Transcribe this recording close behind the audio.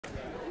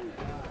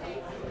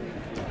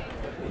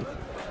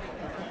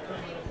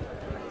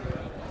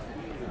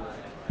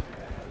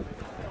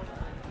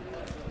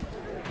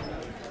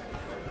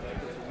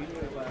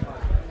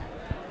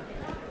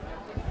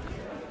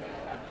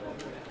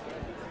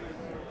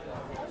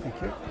Thank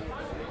you.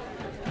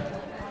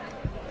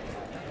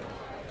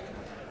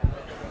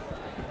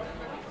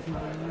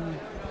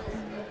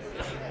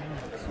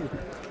 Excuse me.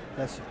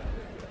 Bless you.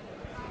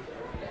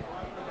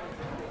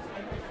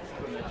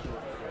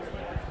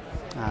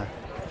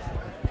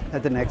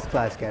 Let the next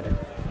class get it.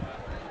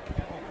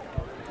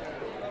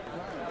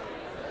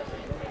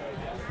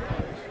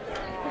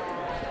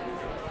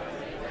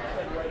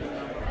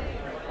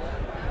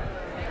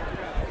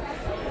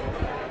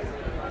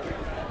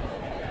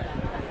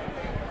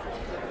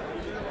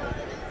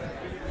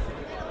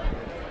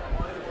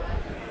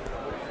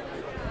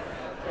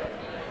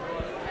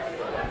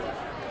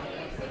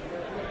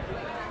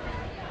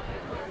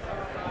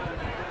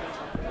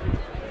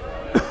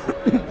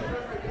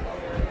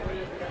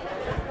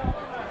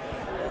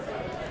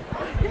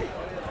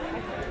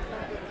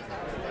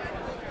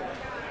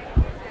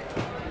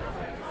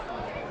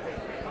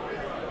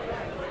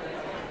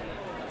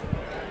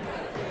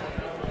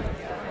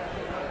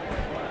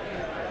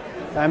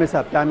 Time is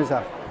up. Time is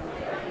up.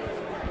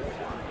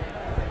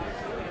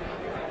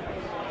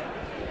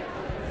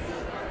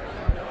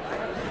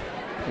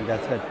 I think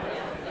that's it.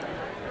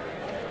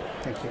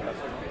 Thank you.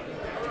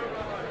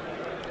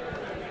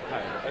 Hi.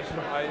 I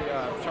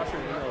shot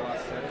your email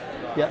last night.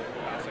 Yeah.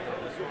 Passing on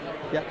this one.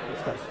 Yeah.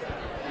 Discuss.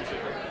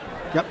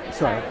 Yep.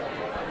 Sorry.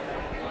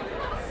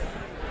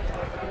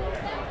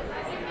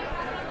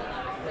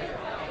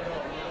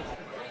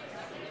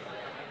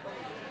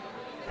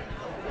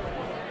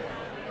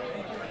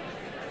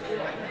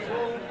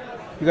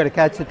 You got to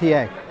catch the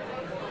TA.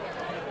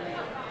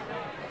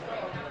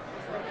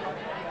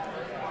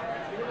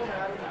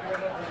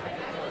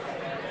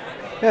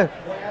 Yeah.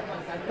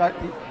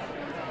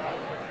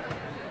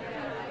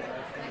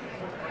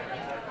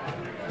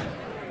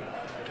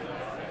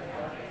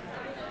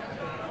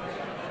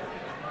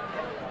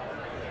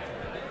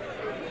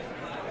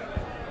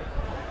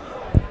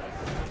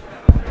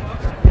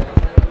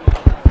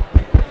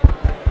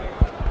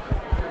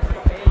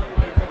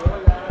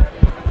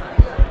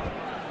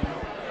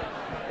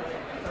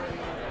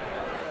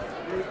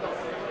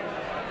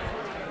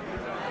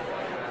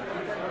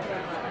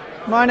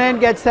 Come on in,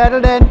 get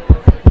settled in.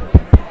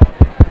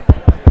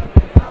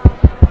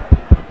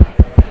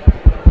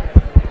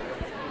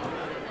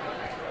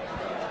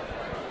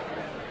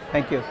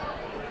 Thank you.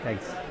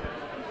 Thanks.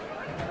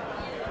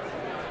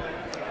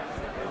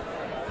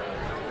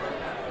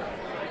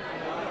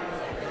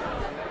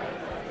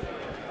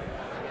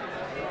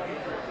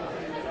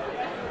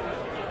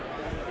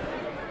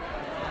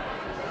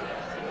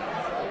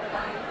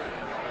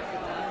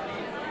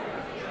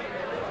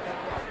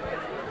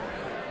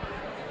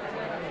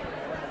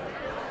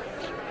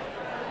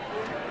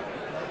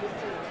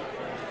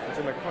 Is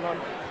your microphone on?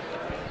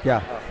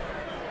 Yeah.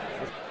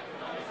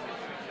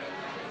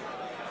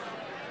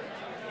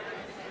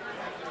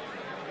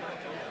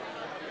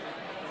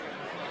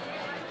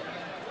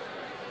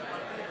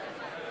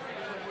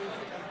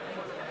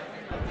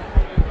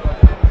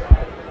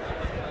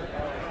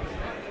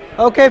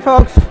 Okay,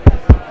 folks.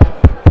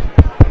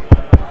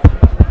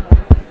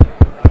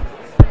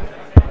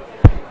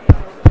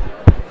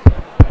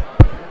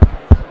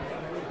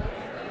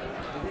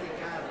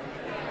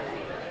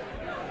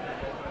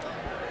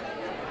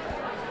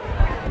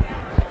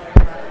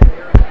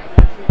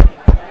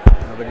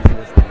 Nobody's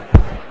listening.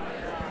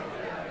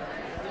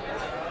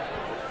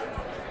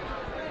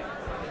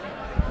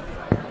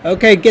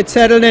 Okay, get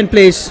settled in,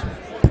 please.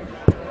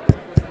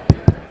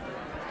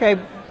 Okay,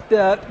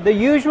 the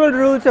usual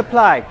rules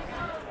apply.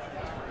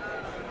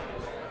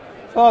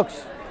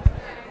 Folks,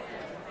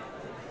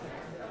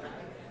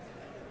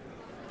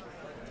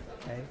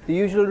 okay, the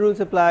usual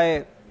rules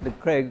apply.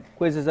 The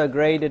quizzes are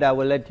graded. I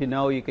will let you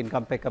know. You can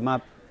come pick them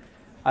up.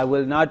 I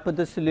will not put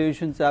the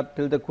solutions up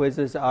till the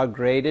quizzes are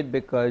graded,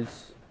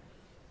 because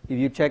if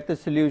you check the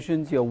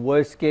solutions, your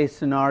worst case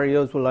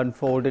scenarios will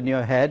unfold in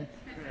your head.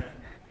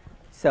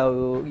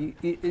 So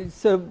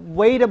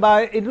wait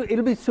about it.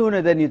 It'll be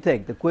sooner than you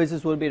think. The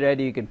quizzes will be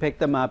ready. You can pick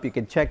them up. You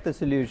can check the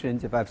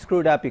solutions. If I've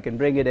screwed up, you can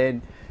bring it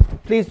in.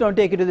 Please don't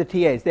take it to the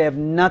TAs. They have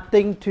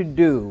nothing to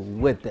do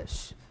with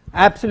this.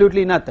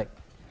 Absolutely nothing.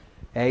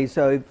 Okay,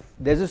 so if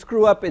there's a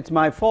screw up, it's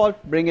my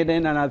fault. Bring it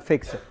in and I'll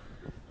fix it.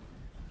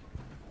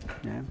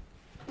 Yeah.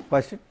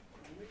 Question?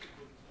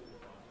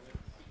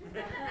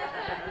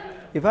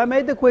 If I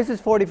made the quizzes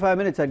 45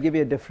 minutes, I'd give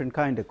you a different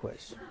kind of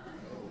quiz.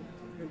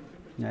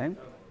 Okay?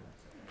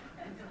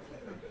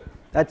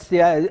 That's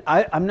the.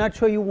 I'm not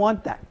sure you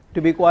want that,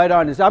 to be quite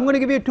honest. I'm going to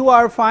give you a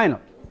 2-hour final,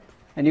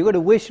 and you're going to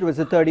wish it was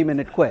a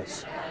 30-minute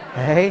quiz.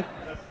 Okay?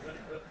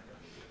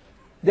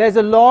 There's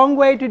a long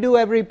way to do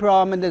every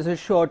problem, and there's a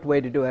short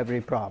way to do every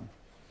problem.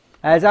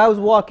 As I was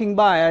walking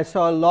by, I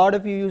saw a lot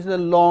of you use the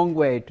long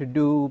way to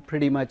do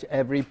pretty much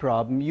every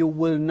problem. You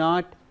will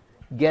not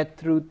get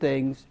through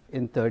things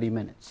in 30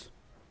 minutes.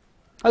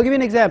 I'll give you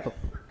an example.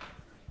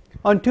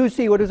 On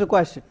 2C, what is the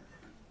question?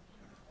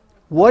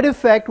 What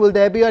effect will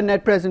there be on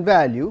net present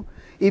value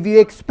if you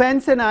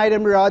expense an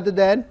item rather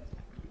than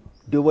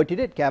do what you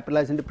did,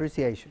 capitalize in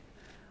depreciation?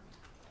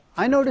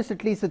 I notice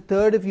at least a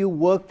third of you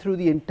work through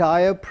the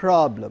entire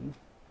problem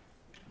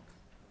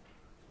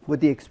with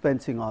the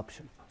expensing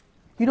option.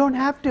 You don't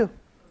have to.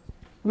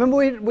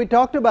 Remember we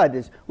talked about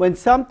this. When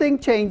something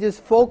changes,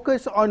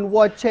 focus on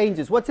what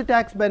changes. What's the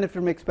tax benefit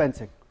from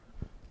expensing?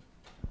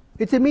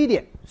 It's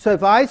immediate. So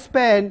if I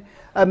spend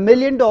 $1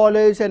 million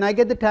and I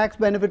get the tax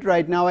benefit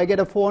right now, I get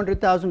a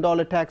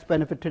 $400,000 tax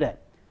benefit today.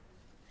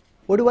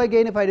 What do I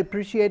gain if I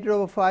depreciate it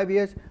over 5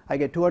 years? I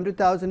get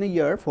 $200,000 a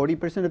year,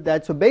 40% of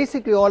that. So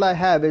basically all I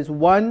have is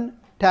one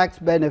tax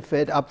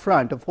benefit up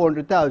front of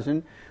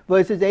 $400,000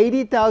 versus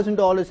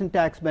 $80,000 in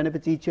tax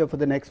benefits each year for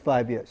the next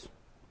 5 years.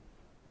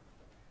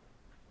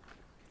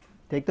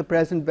 Take the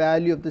present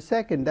value of the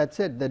second, that's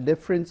it. The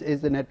difference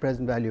is the net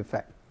present value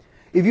effect.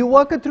 If you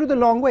work it through the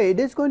long way, it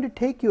is going to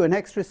take you an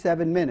extra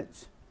 7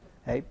 minutes.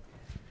 Okay?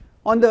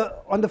 On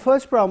the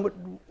first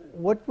problem,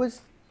 what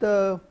was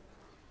the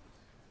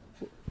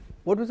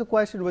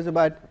question? It was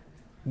about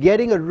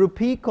getting a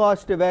rupee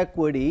cost of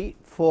equity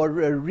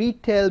for a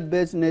retail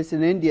business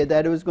in India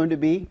that it was going to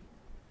be,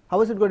 how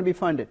was it going to be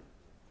funded?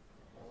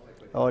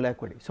 All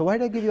equity. So why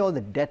did I give you all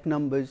the debt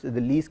numbers, the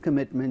lease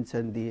commitments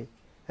and the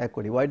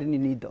equity? Why didn't you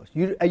need those?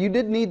 You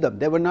did need them.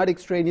 They were not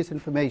extraneous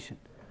information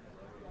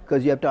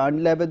because you have to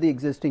unlever the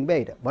existing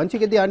beta. Once you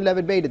get the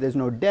unlevered beta, there's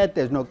no debt,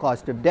 there's no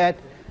cost of debt.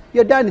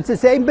 You're done. It's the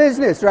same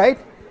business, right?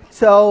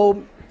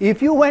 So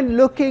if you went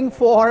looking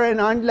for an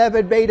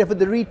unlevered beta for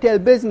the retail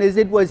business,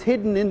 it was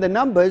hidden in the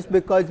numbers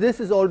because this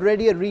is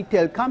already a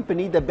retail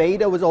company. The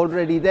beta was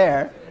already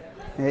there.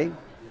 Okay?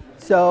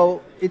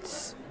 So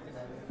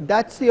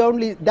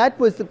that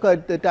was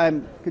the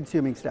time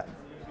consuming stuff.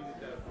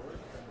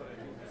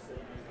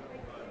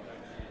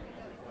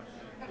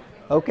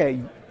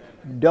 Okay,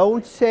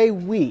 don't say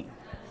we.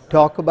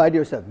 Talk about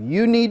yourself.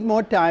 You need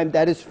more time,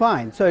 that is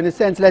fine. So in a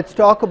sense, let's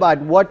talk about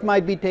what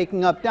might be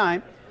taking up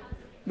time,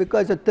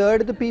 because a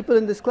third of the people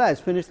in this class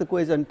finish the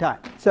quiz on time.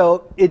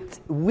 So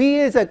we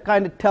is a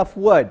kind of tough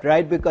word,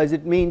 right? Because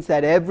it means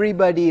that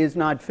everybody is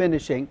not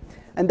finishing,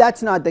 and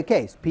that's not the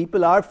case.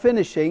 People are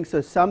finishing,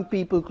 so some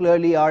people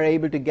clearly are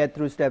able to get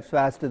through steps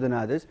faster than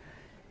others.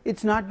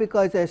 It's not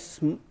because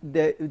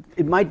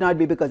it might not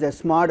be because they're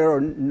smarter or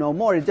know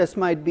more. It just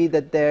might be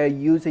that they're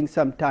using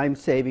some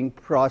time-saving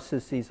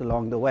processes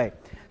along the way.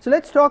 So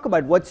let's talk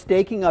about what's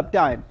taking up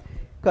time.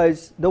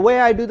 Because the way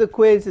I do the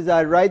quiz is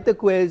I write the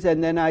quiz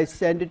and then I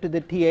send it to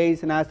the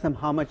TAs and ask them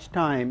how much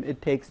time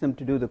it takes them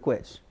to do the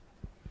quiz.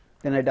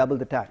 Then I double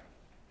the time.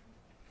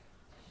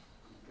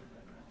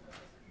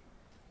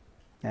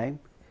 Okay?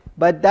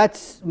 But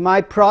that's my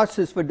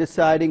process for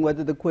deciding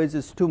whether the quiz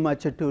is too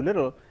much or too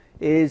little.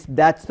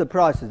 That's the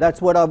process.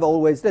 That's what I've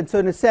always done. So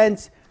in a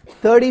sense,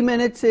 30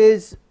 minutes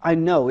is, I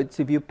know, it's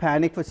if you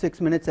panic for 6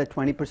 minutes, that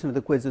 20% of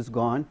the quiz is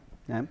gone.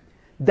 Yeah?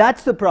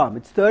 That's the problem.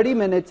 It's 30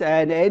 minutes,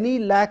 and any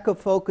lack of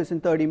focus in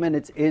 30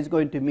 minutes is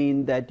going to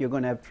mean that you're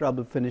going to have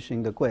trouble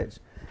finishing the quiz.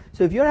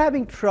 So if you're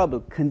having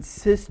trouble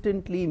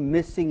consistently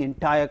missing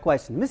entire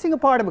questions, missing a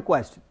part of a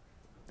question,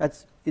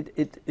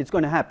 it's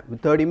going to happen.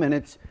 With 30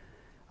 minutes,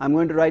 I'm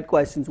going to write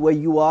questions where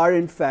you are,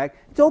 in fact,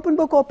 it's open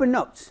book, open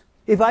notes.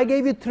 If I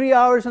gave you 3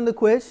 hours on the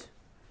quiz,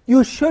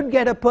 you should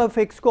get a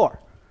perfect score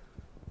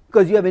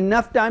because you have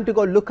enough time to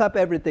go look up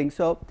everything.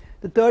 So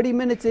the 30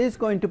 minutes is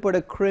going to put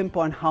a crimp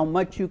on how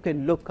much you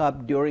can look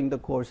up during the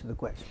course of the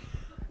quiz.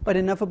 But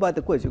enough about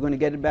the quiz. You're going to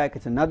get it back.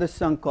 It's another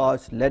sunk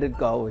cost. Let it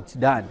go. It's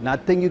done.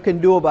 Nothing you can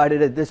do about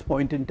it at this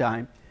point in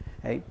time.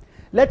 Okay?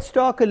 Let's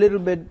talk a little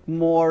bit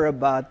more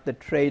about the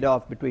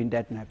trade-off between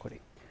debt and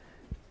equity.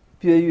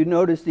 You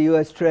notice the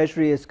U.S.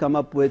 Treasury has come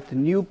up with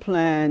new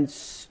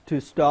plans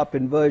to stop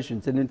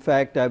inversions. And in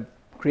fact, I've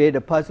created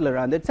a puzzle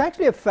around it. It's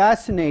actually a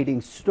fascinating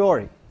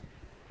story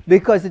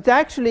because it's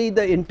actually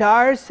the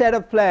entire set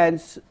of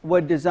plans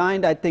were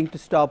designed, I think, to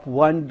stop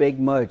one big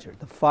merger,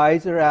 the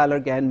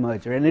Pfizer-Allergan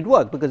merger. And it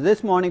worked because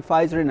this morning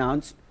Pfizer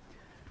announced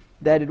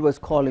that it was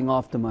calling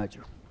off the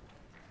merger.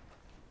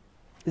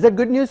 Is that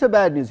good news or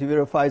bad news if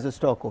you're a Pfizer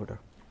stockholder?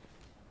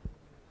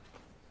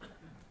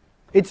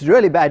 It's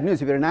really bad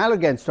news if you're an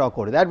Allergan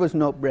stockholder. That was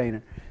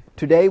no-brainer.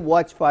 Today,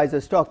 watch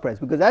Pfizer stock price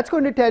because that's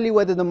going to tell you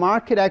whether the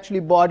market actually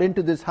bought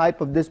into this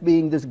hype of this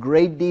being this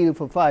great deal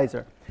for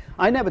Pfizer.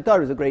 I never thought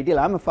it was a great deal.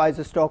 I'm a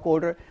Pfizer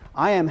stockholder.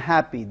 I am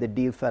happy the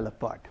deal fell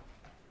apart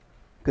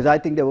because I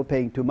think they were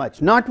paying too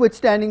much,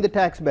 notwithstanding the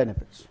tax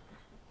benefits.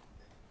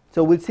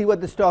 So we'll see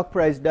what the stock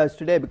price does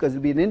today because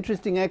it'll be an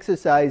interesting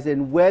exercise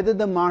in whether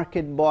the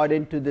market bought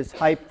into this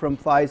hype from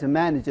Pfizer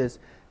managers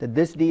that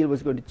this deal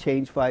was going to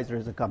change Pfizer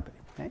as a company.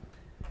 Okay?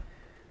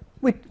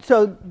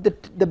 So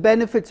the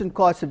benefits and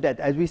costs of debt,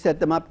 as we set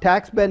them up,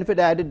 tax benefit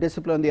added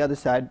discipline on the other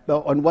side,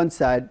 on one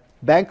side,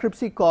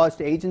 bankruptcy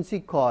cost, agency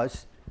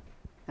cost,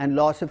 and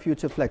loss of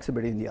future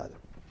flexibility in the other.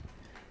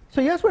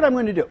 So here's what I'm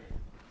going to do.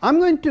 I'm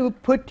going to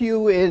put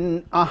you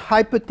in a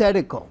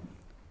hypothetical.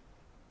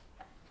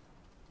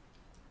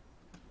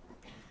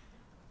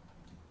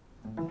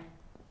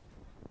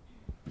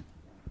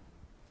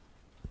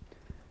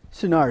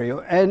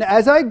 Scenario. And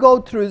as I go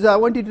through this, I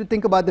want you to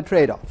think about the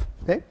trade-off.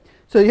 Okay?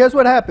 So here's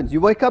what happens.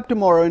 You wake up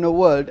tomorrow in a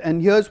world,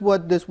 and here's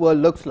what this world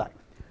looks like.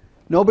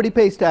 Nobody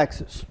pays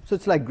taxes. So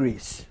it's like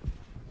Greece.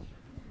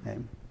 Okay?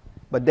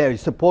 But they're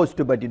supposed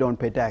to, but you don't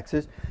pay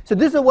taxes. So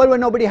this is a world where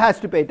nobody has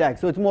to pay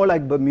tax. So it's more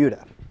like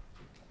Bermuda.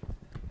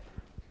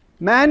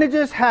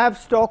 Managers have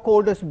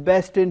stockholders'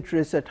 best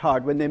interests at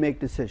heart when they make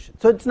decisions.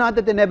 So it's not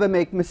that they never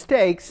make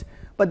mistakes,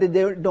 but that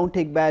they don't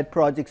take bad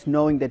projects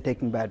knowing they're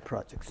taking bad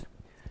projects.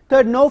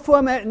 Third, no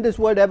firm in this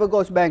world ever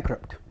goes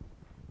bankrupt.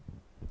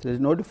 There's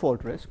no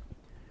default risk.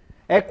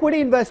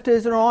 Equity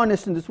investors are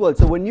honest in this world.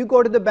 So when you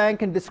go to the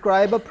bank and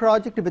describe a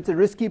project, if it's a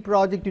risky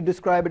project, you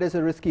describe it as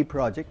a risky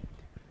project.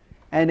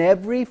 And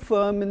every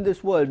firm in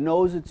this world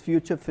knows its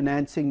future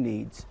financing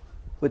needs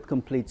with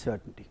complete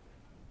certainty.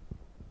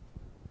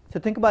 So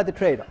think about the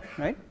trade-off,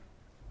 right?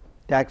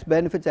 Tax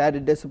benefits,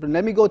 added discipline.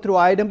 Let me go through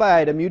item by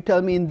item. You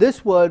tell me in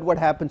this world what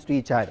happens to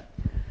each item.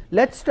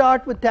 Let's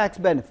start with tax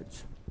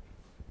benefits.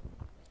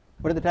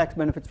 What are the tax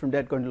benefits from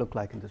debt going to look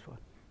like in this world?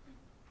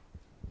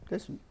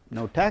 There's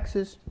no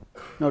taxes,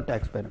 no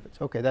tax benefits.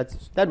 Okay,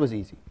 that was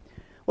easy.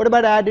 What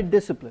about added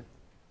discipline?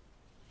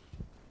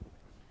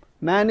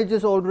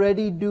 Managers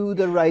already do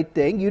the right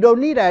thing. You don't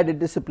need added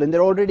discipline.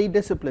 They're already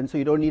disciplined, so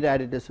you don't need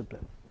added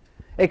discipline.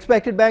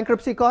 Expected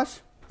bankruptcy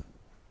costs?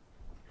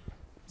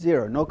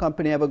 0. No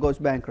company ever goes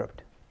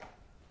bankrupt.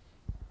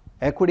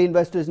 Equity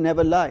investors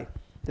never lie.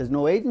 There's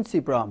no agency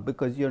problem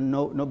because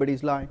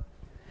nobody's lying.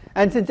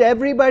 And since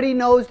everybody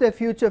knows their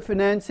future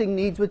financing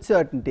needs with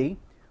certainty,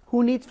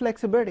 who needs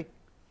flexibility?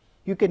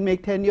 You can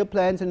make 10-year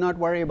plans and not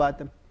worry about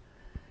them.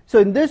 So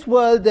in this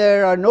world,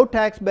 there are no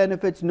tax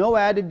benefits, no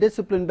added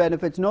discipline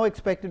benefits, no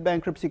expected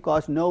bankruptcy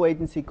costs, no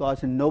agency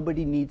costs, and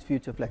nobody needs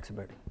future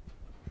flexibility.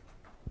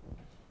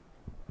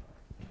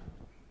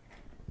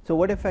 So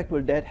what effect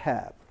will debt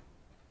have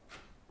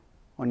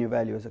on your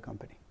value as a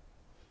company?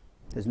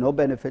 There's no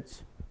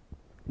benefits,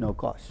 no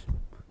costs.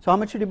 So how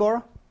much should you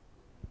borrow?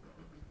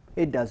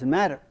 It doesn't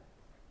matter.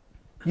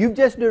 You've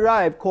just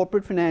derived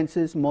corporate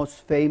finance's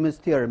most famous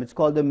theorem. It's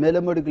called the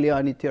Miller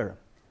Modigliani theorem.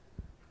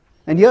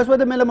 And here's what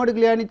the Miller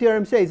Modigliani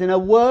theorem says. In a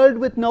world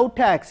with no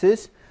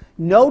taxes,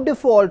 no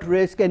default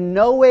risk, and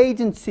no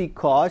agency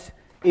costs,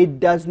 it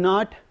does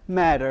not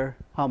matter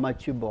how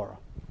much you borrow.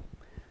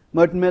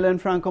 Merton Miller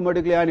and Franco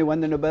Modigliani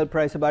won the Nobel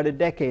Prize about a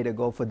decade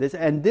ago for this.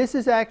 And this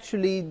is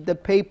actually the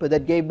paper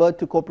that gave birth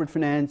to corporate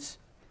finance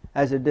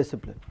as a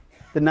discipline,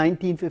 the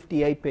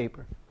 1958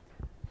 paper.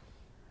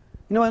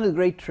 You know, one of the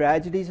great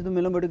tragedies of the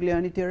Miller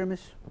Modigliani theorem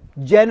is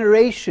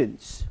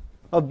generations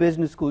of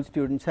business school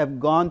students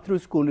have gone through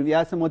school. If you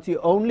ask them what's the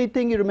only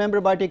thing you remember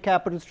about your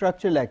capital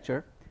structure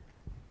lecture,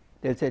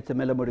 they'll say it's the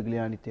Miller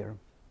Modigliani theorem.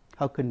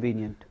 How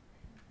convenient.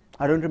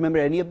 I don't remember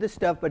any of this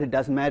stuff, but it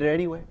doesn't matter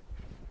anyway.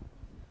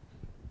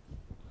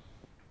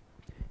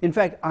 In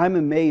fact, I'm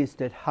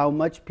amazed at how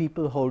much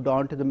people hold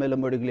on to the Miller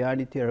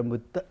Modigliani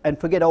theorem and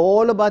forget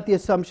all about the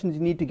assumptions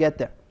you need to get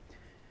there.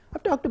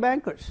 I've talked to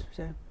bankers.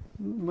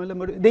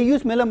 They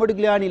use Miller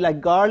Modigliani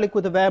like garlic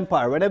with a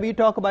vampire. Whenever you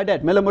talk about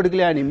that, Miller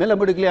Modigliani, Miller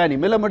Modigliani,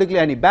 Miller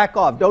Modigliani, back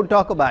off, don't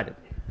talk about it.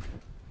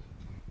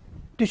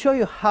 To show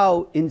you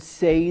how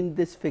insane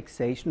this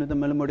fixation of the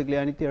Miller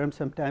Modigliani theorem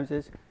sometimes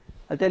is,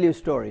 I'll tell you a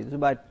story. This is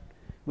about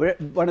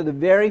one of the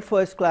very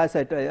first class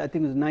I think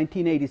it was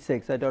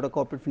 1986. I taught a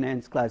corporate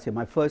finance class here,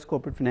 my first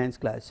corporate finance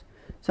class.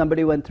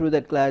 Somebody went through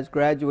that class,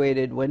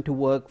 graduated, went to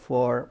work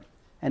for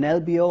an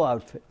LBO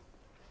outfit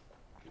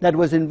that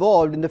was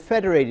involved in the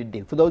Federated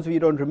deal. For those of you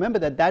who don't remember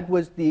that, that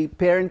was the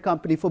parent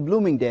company for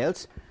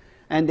Bloomingdale's,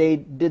 and they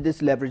did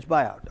this leverage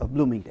buyout of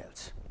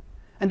Bloomingdale's.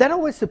 And that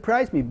always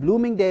surprised me.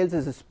 Bloomingdale's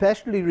is a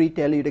specialty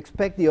retailer. You'd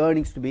expect the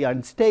earnings to be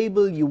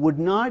unstable. You would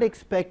not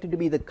expect it to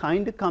be the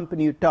kind of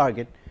company you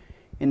target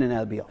in an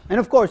LBO. And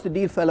of course, the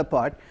deal fell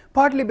apart,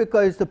 partly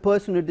because the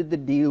person who did the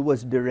deal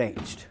was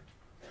deranged.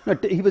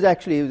 He was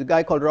a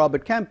guy called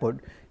Robert Campwood.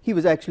 He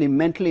was actually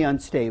mentally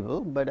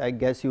unstable, but I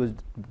guess he was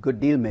a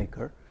good deal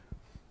maker.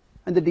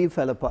 And the deal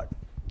fell apart.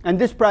 And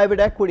this private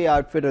equity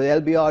outfit, or the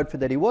LBO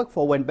outfit that he worked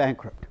for, went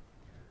bankrupt.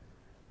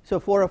 So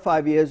 4 or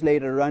 5 years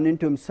later, I run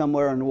into him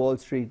somewhere on Wall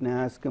Street and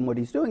ask him what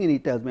he's doing, and he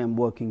tells me, I'm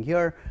working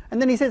here.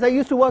 And then he says, I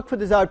used to work for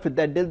this outfit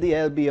that did the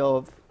LBO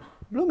of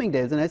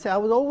Bloomingdale's. And I say, I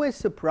was always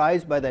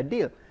surprised by that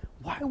deal.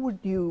 Why would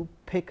you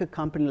pick a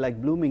company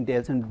like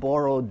Bloomingdale's and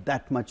borrow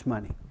that much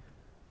money?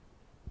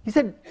 He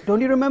said,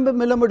 don't you remember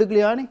Miller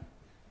Modigliani?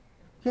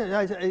 Yeah,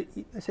 I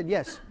said,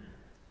 yes.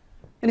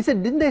 And he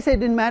said, didn't they say it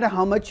didn't matter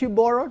how much you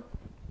borrowed?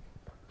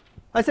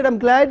 I said, I'm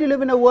glad you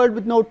live in a world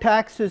with no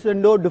taxes and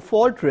no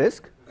default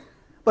risk,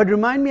 but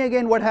remind me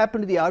again what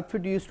happened to the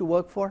outfit you used to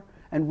work for.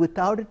 And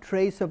without a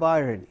trace of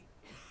irony,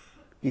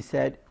 he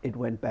said it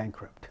went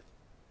bankrupt.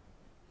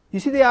 You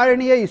see the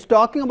irony here? He's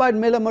talking about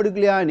Miller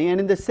Modigliani,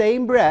 and in the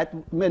same breath,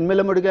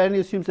 Miller Modigliani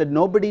assumes that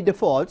nobody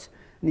defaults,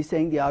 and he's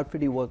saying the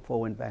outfit he worked for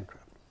went bankrupt.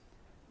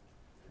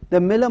 The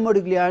Miller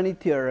Modigliani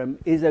theorem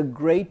is a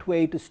great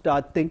way to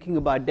start thinking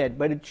about debt,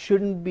 but it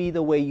shouldn't be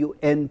the way you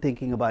end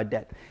thinking about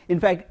debt. In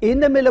fact, in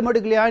the Miller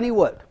Modigliani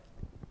world,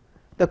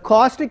 The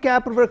cost of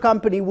capital for a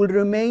company will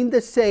remain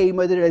the same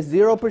whether it has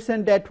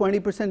 0% debt,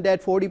 20%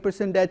 debt,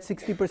 40% debt,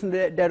 60%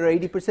 debt, or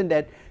 80%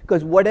 debt,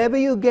 because whatever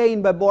you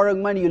gain by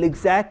borrowing money, you'll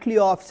exactly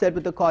offset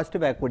with the cost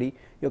of equity.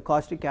 Your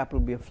cost of capital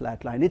will be a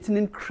flat line. It's an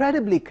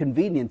incredibly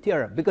convenient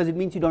theorem because it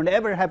means you don't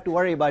ever have to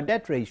worry about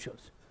debt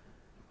ratios.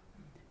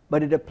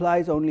 But it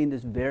applies only in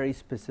this very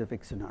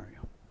specific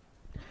scenario.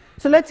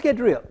 So let's get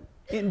real.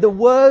 In the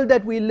world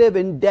that we live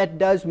in, debt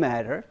does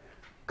matter.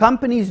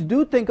 Companies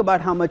do think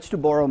about how much to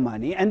borrow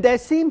money, and there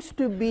seems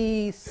to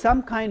be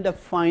some kind of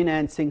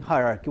financing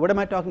hierarchy. What am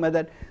I talking about?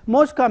 That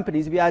most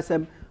companies, if you ask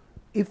them,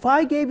 if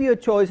I gave you a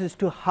choice as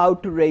to how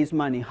to raise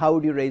money, how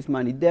would you raise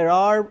money?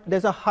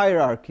 There's a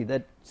hierarchy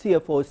that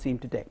CFOs seem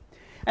to take.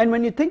 And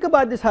when you think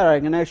about this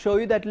hierarchy, and I show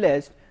you that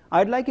list,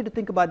 I'd like you to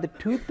think about the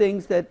two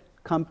things that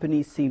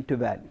companies seem to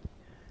value.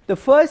 The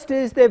first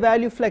is they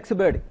value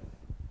flexibility.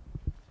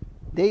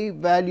 They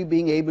value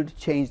being able to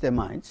change their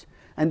minds.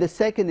 And the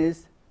second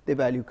is they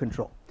value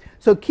control.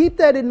 So keep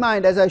that in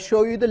mind as I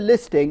show you the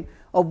listing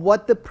of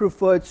what the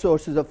preferred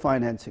sources of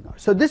financing are.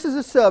 So this is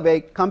a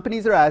survey.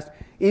 Companies are asked,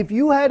 if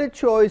you had a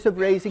choice of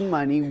raising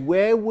money,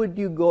 where would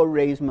you go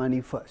raise money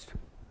first?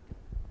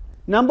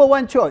 Number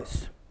one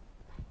choice,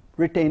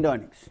 retained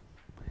earnings.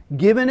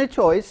 Given a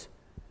choice,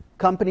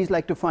 companies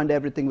like to fund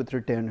everything with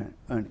retained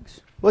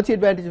earnings. What's the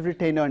advantage of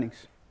retained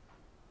earnings?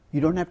 You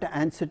don't have to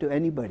answer to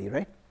anybody,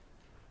 right?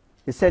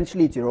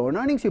 Essentially, it's your own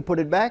earnings. You put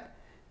it back.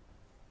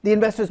 The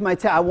investors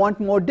might say, I want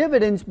more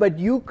dividends, but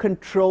you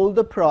control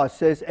the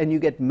process and you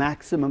get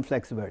maximum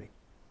flexibility.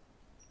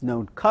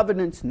 No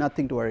covenants,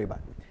 nothing to worry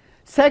about.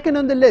 Second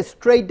on the list,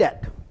 trade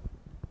debt.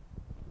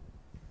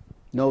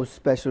 No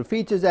special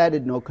features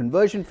added, no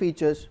conversion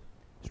features,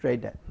 straight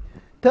debt.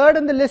 Third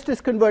on the list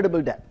is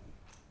convertible debt.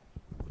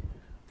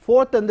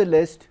 Fourth on the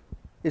list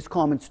is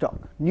common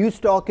stock, new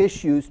stock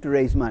issues to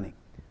raise money.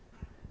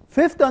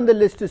 Fifth on the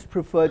list is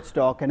preferred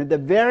stock, and at the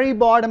very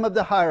bottom of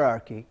the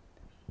hierarchy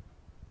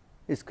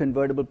is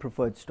convertible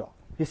preferred stock.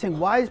 You're saying,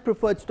 why is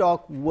preferred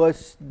stock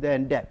worse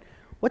than debt?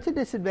 What's the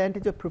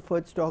disadvantage of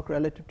preferred stock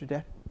relative to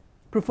debt?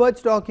 Preferred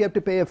stock, you have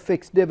to pay a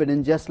fixed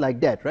dividend just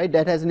like debt, right?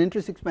 Debt has an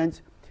interest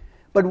expense.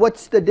 But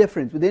what's the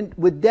difference?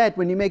 With debt,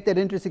 when you make that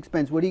interest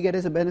expense, what do you get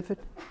as a benefit?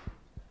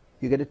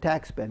 You get a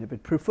tax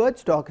benefit. Preferred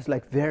stock is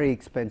like very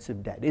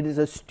expensive debt. It is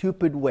a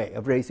stupid way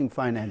of raising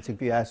financing,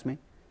 if you ask me.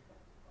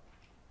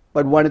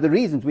 But one of the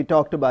reasons we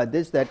talked about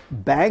this, that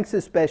banks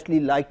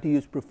especially like to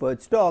use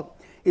preferred stock,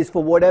 is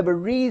for whatever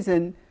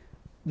reason,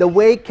 the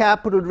way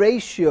capital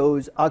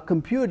ratios are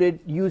computed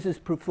uses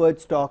preferred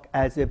stock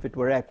as if it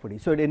were equity.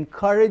 So it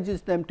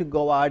encourages them to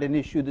go out and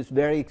issue this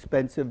very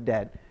expensive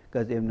debt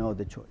because they have no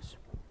other choice.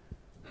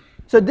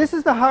 So this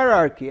is the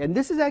hierarchy, and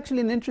this is actually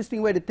an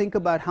interesting way to think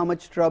about how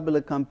much trouble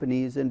a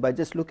company is in by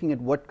just looking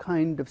at what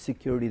kind of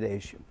security they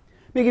issue.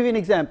 Let me give you an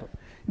example.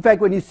 In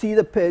fact, when you see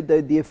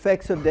the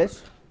effects of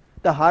this,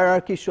 the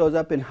hierarchy shows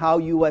up in how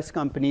US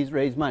companies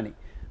raise money.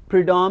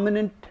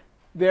 Predominant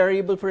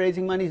variable for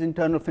raising money is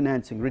internal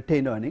financing,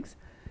 retained earnings.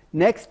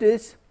 Next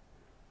is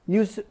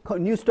new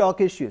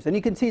stock issues, and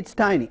you can see it's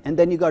tiny, and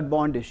then you got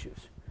bond issues.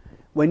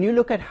 When you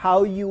look at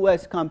how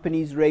US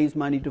companies raise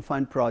money to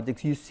fund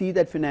projects, you see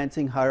that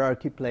financing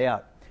hierarchy play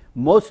out.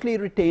 Mostly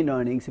retained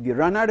earnings. If you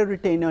run out of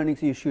retained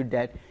earnings, you issue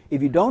debt.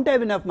 If you don't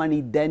have enough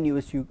money, then you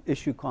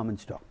issue common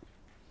stock.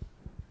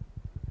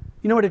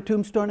 You know what a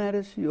tombstone ad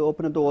is? You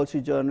open up the Wall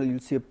Street Journal, you'll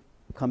see a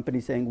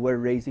company saying, we're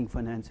raising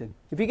financing.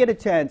 If you get a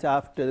chance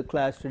after the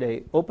class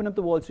today, open up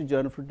the Wall Street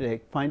Journal for today,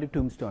 find a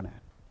tombstone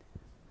ad.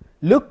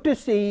 Look to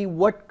see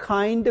what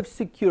kind of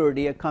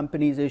security a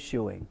company is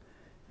issuing,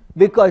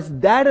 because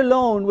that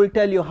alone will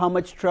tell you how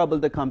much trouble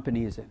the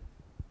company is in.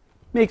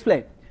 Let me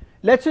explain.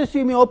 Let's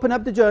assume you open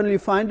up the journal, you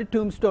find a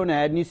tombstone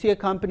ad, and you see a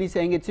company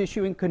saying it's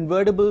issuing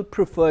convertible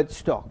preferred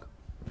stock.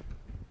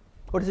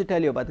 What does it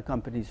tell you about the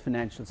company's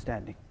financial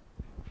standing?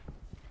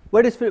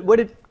 Where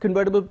did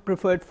convertible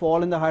preferred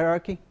fall in the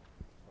hierarchy?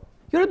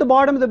 You're at the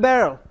bottom of the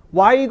barrel.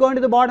 Why are you going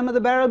to the bottom of the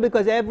barrel?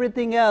 Because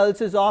everything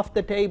else is off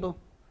the table.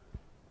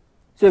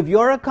 So if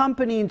you're a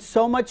company in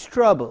so much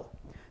trouble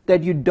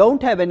that you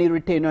don't have any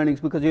retained earnings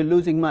because you're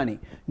losing money,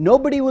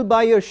 nobody will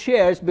buy your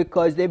shares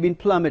because they've been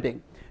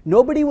plummeting.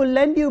 Nobody will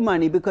lend you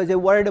money because they're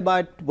worried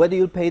about whether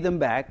you'll pay them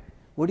back.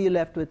 What are you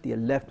left with? You're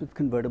left with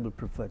convertible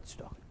preferred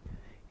stock.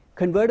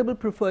 Convertible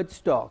preferred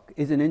stock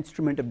is an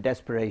instrument of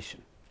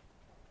desperation.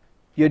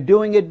 You're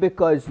doing it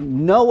because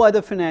no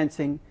other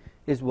financing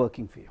is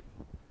working for you.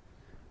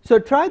 So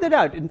try that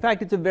out. In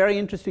fact, it's a very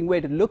interesting way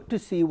to look to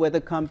see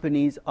whether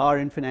companies are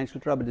in financial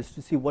trouble, is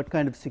to see what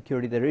kind of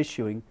security they're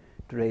issuing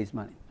to raise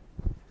money.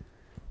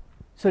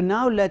 So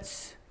now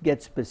let's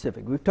get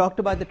specific. We've talked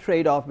about the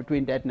trade-off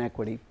between debt and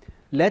equity.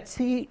 Let's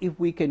see if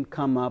we can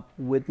come up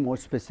with more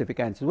specific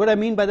answers. What I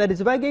mean by that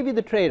is if I gave you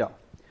the trade-off,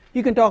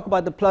 you can talk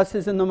about the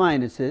pluses and the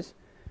minuses.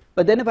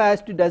 But then if I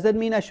asked you, does that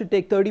mean I should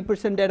take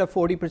 30% debt or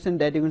 40%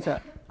 debt? You can say,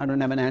 I don't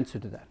have an answer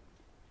to that.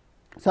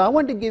 So I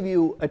want to give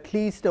you at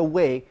least a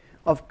way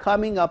of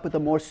coming up with a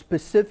more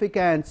specific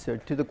answer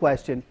to the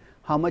question,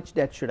 how much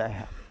debt should I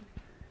have?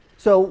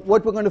 So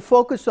what we're going to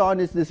focus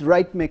on is this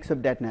right mix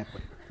of debt and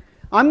equity.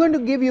 I'm going to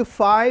give you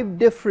 5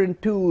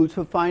 different tools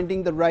for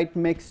finding the right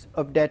mix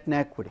of debt and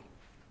equity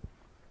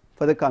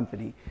for the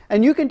company.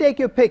 And you can take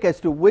your pick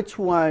as to which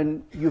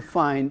one you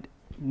find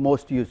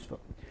most useful.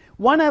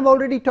 One I've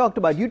already talked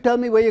about. You tell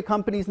me where your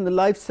company is in the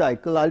life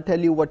cycle, I'll tell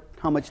you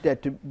how much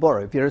debt to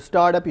borrow. If you're a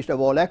startup, you should have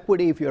all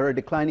equity. If you're a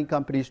declining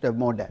company, you should have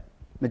more debt.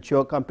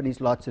 Mature companies,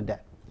 lots of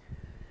debt.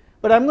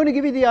 But I'm going to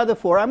give you the other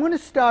 4. I'm going to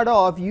start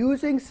off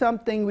using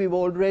something we've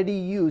already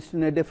used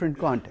in a different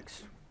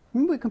context.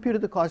 Remember we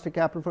computed the cost of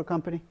capital for a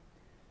company?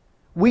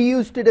 We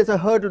used it as a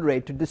hurdle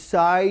rate to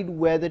decide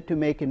whether to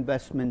make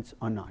investments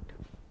or not.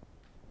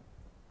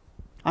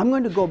 I'm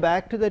going to go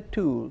back to that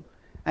tool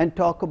and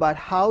talk about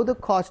how the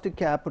cost of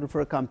capital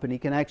for a company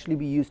can actually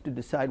be used to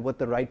decide what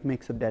the right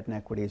mix of debt and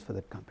equity is for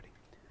that company.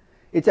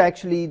 It's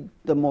actually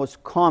the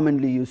most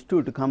commonly used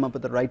tool to come up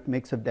with the right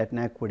mix of debt and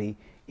equity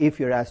if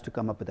you're asked to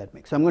come up with that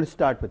mix. So I'm going to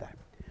start with that.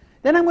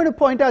 Then I'm going to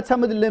point out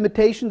some of the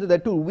limitations of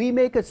that tool. We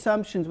make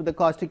assumptions with the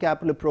cost of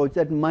capital approach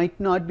that might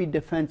not be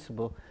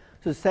defensible.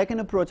 So the second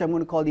approach I'm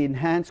going to call the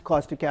enhanced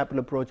cost of capital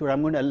approach, where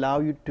I'm going to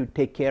allow you to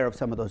take care of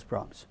some of those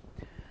problems.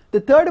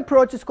 The third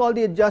approach is called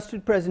the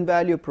adjusted present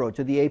value approach,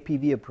 or the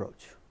APV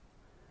approach.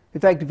 In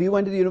fact, if you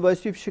went to the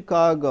University of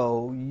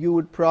Chicago, you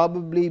would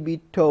probably be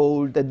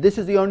told that this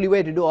is the only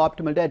way to do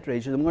optimal debt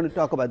ratios. I'm going to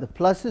talk about the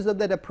pluses of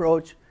that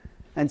approach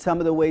and some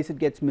of the ways it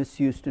gets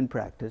misused in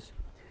practice.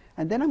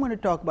 And then I'm going to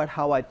talk about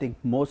how I think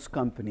most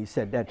companies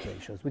set debt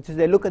ratios, which is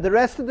they look at the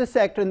rest of the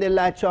sector and they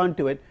latch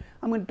onto it.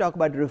 I'm going to talk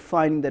about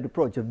refining that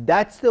approach. If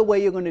that's the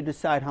way you're going to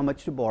decide how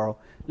much to borrow,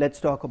 let's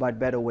talk about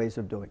better ways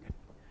of doing it.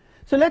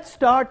 So let's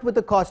start with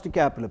the cost of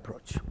capital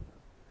approach.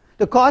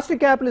 The cost of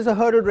capital is a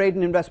hurdle rate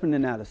in investment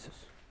analysis.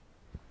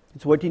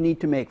 It's what you need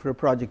to make for a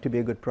project to be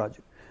a good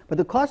project. But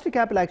the cost of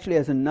capital actually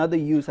has another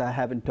use I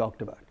haven't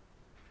talked about.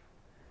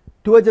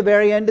 Towards the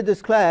very end of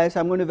this class,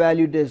 I'm going to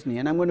value Disney,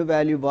 and I'm going to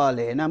value Vale,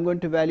 and I'm going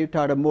to value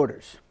Tata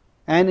Motors.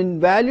 And in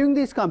valuing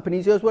these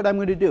companies, here's what I'm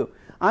going to do.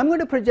 I'm going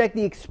to project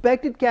the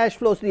expected cash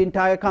flows to the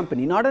entire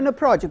company, not on a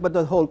project, but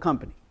the whole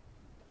company.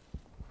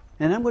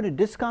 And I'm going to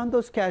discount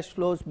those cash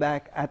flows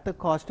back at the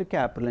cost of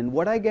capital, and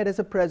what I get as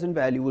a present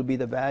value will be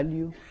the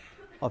value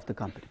of the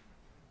company.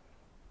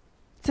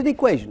 It's an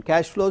equation.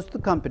 Cash flows to the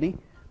company,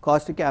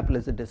 cost of capital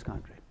is a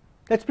discount rate.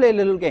 Let's play a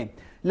little game.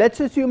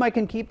 Let's assume I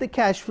can keep the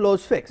cash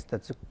flows fixed.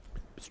 That's a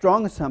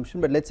strong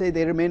assumption, but let's say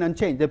they remain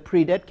unchanged. They're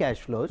pre-debt cash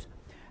flows,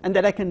 and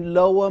that I can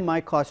lower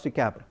my cost of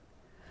capital.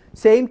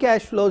 Same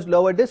cash flows,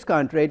 lower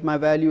discount rate, my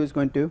value is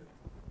going to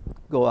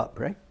go up,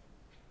 right?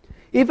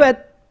 If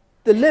at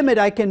the limit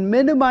I can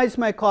minimize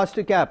my cost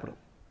of capital,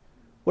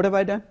 what have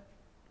I done?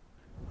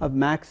 I've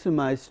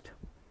maximized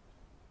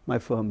my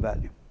firm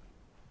value.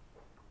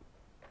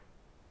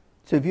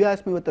 So if you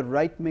ask me what the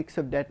right mix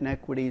of debt and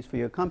equity is for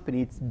your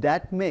company, it's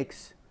that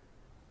mix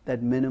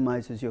that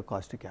minimizes your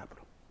cost of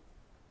capital.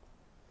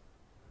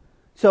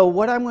 So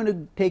what I'm going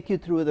to take you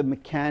through are the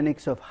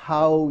mechanics of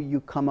how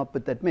you come up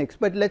with that mix.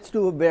 But let's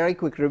do a very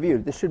quick review.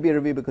 This should be a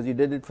review because you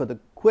did it for the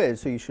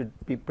quiz, so you should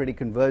be pretty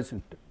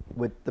conversant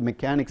with the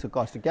mechanics of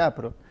cost of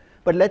capital.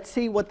 But let's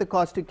see what the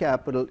cost of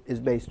capital is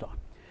based on.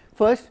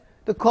 First,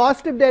 the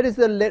cost of debt is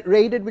the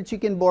rate at which you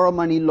can borrow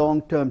money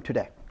long term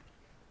today.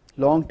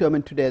 Long term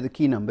and today are the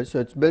key numbers. So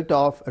it's built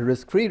off a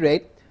risk-free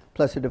rate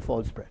plus a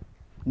default spread,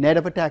 net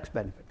of a tax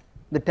benefit.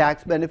 The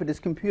tax benefit is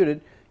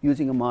computed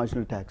using a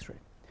marginal tax rate.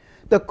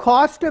 The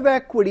cost of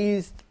equity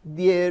is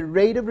the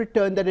rate of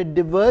return that a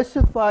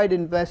diversified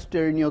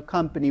investor in your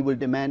company will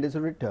demand as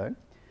a return.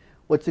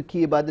 What's the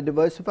key about the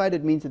diversified?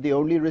 It means that the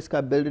only risk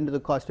I build into the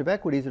cost of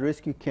equity is a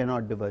risk you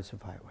cannot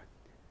diversify with.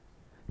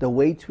 The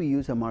weights we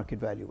use are market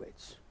value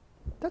weights.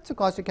 That's the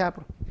cost of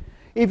capital.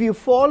 If you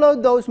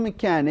follow those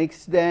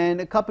mechanics,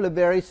 then a couple of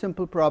very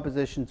simple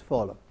propositions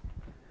follow.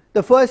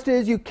 The first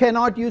is you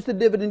cannot use the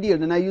dividend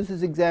yield, and I used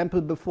this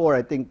example before,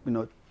 I think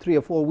 3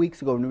 or 4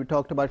 weeks ago when we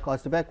talked about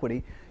cost of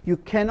equity. You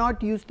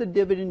cannot use the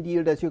dividend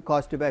yield as your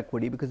cost of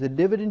equity because the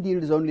dividend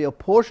yield is only a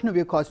portion of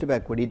your cost of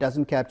equity. It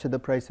doesn't capture the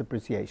price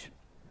appreciation.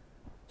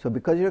 So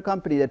because you're a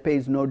company that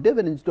pays no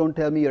dividends, don't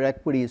tell me your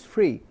equity is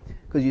free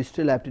because you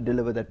still have to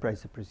deliver that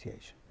price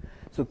appreciation.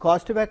 So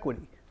cost of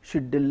equity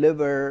should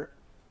deliver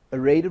a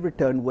rate of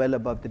return well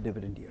above the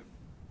dividend yield.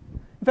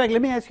 In fact,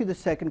 let me ask you the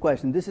second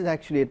question. This is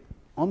actually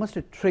almost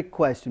a trick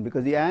question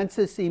because the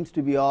answer seems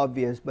to be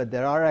obvious, but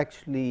there are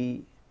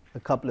actually a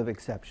couple of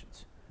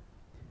exceptions.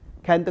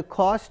 Can the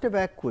cost of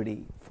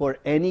equity for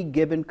any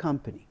given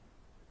company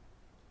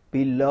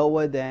be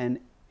lower than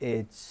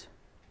its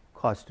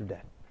cost of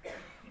debt?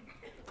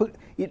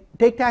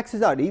 Take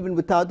taxes out, even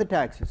without the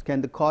taxes.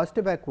 Can the cost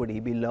of equity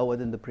be lower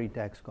than the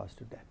pre-tax cost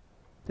of debt?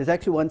 There's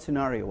actually one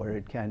scenario where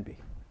it can be.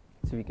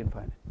 See if we can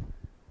find it.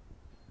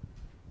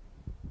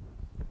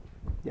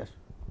 Yes.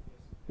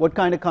 What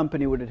kind of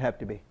company would it have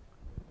to be?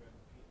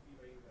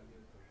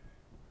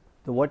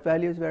 The what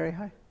value is very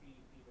high?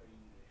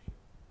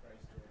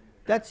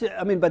 That's,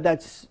 but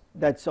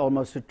that's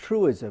almost a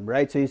truism,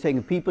 right? So you're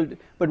saying people,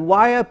 but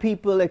why are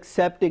people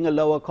accepting a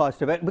lower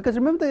cost of debt? Because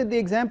remember the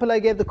example I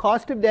gave, the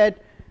cost of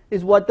debt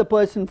is what the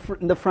person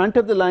in the front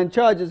of the line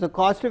charges. The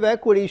cost of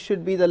equity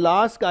should be the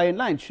last guy in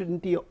line.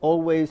 Shouldn't he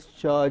always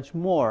charge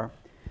more?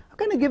 I've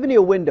kind of given you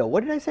a window.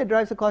 What did I say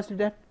drives the cost of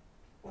debt?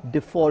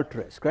 Default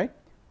risk, right?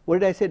 What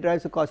did I say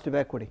drives the cost of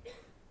equity?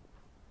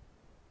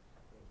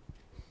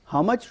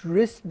 How much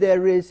risk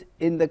there is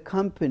in the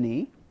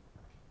company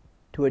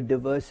to a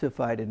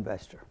diversified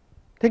investor.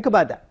 Think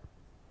about that.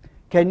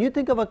 Can you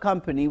think of a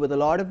company with a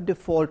lot of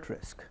default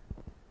risk,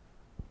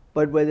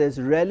 but where there's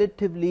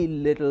relatively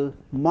little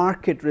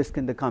market risk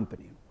in the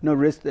company? No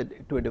risk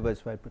to a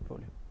diversified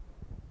portfolio.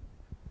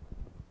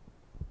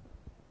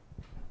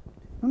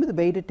 Remember the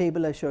beta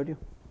table I showed you?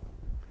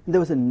 And there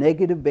was a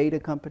negative beta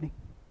company.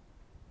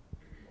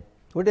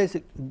 What did I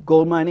say?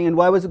 Gold mining. And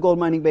why was the gold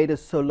mining beta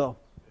so low?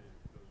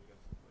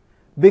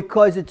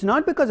 Because it's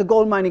not because a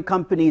gold mining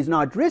company is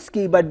not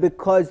risky, but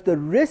because the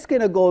risk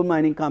in a gold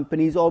mining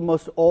company is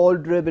almost all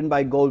driven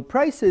by gold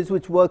prices,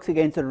 which works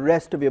against the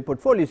rest of your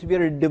portfolio. So if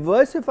you're a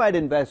diversified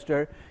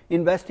investor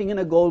investing in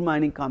a gold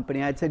mining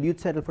company, I'd said you'd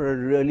settle for a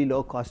really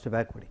low cost of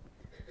equity.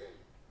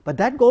 But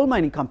that gold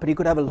mining company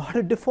could have a lot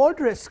of default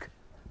risk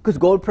because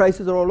gold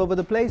prices are all over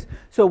the place.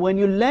 So when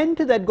you lend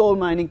to that gold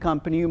mining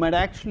company, you might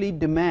actually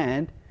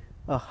demand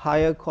a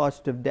higher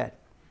cost of debt.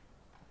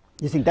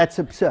 You think that's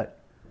absurd?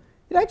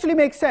 It actually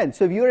makes sense.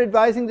 So if you're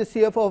advising the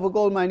CFO of a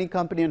gold mining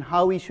company on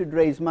how he should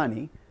raise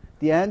money,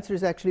 the answer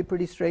is actually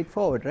pretty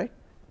straightforward, right?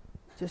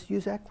 Just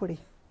use equity.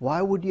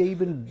 Why would you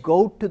even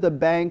go to the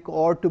bank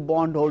or to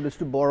bondholders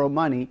to borrow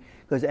money?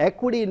 Because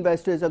equity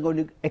investors are going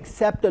to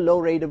accept a low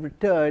rate of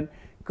return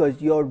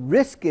because your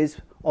risk is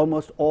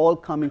almost all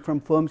coming from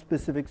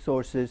firm-specific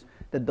sources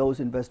that those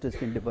investors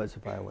can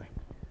diversify away.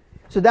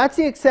 So that's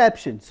the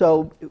exception.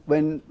 So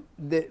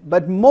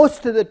but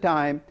most of the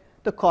time,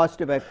 the cost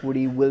of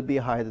equity will be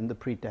higher than the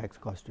pre-tax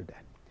cost of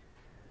debt.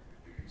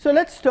 So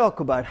let's talk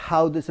about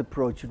how this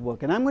approach would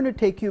work. And I'm going to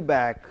take you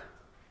back.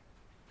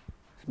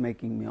 It's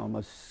making me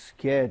almost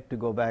scared to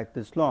go back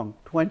this long.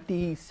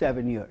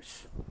 27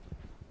 years.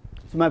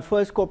 It's my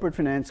first corporate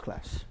finance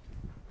class.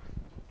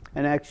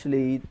 And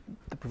actually,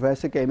 the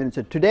professor came in and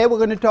said, today we're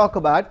going to talk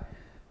about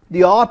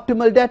the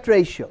optimal debt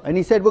ratio. And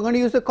he said, we're going to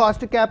use the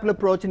cost of capital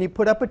approach. And he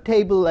put up a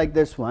table like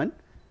this one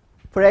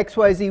for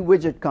XYZ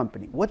widget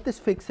company. What this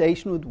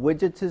fixation with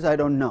widgets is, I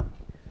don't know.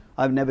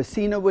 I've never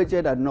seen a widget.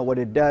 I don't know what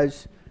it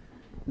does.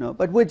 No,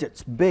 but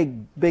widgets,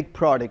 big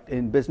product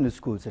in business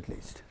schools at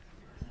least.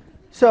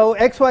 So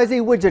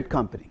XYZ widget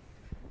company.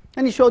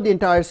 And he showed the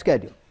entire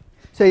schedule.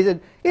 So he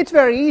said, it's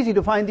very easy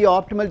to find the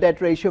optimal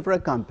debt ratio for a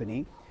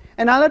company.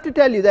 And I'll have to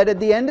tell you that at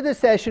the end of the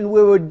session,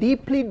 we were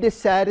deeply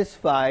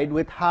dissatisfied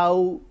with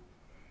how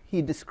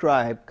he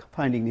described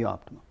finding the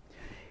optimal.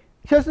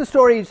 Here's the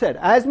story he said.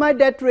 As my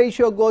debt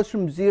ratio goes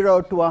from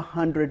 0 to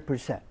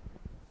 100%,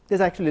 there's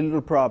actually a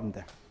little problem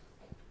there.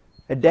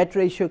 A debt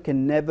ratio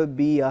can never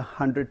be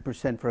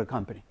 100% for a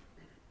company.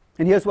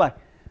 And here's why.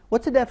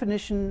 What's the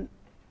definition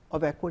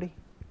of equity?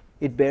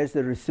 It bears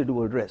the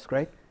residual risk,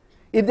 right?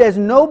 If there's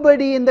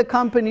nobody in the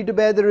company to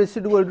bear the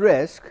residual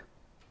risk,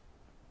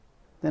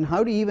 then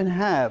how do you even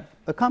have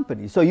a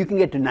company? So you can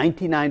get to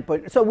 99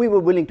 point. So we were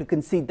willing to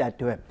concede that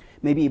to him.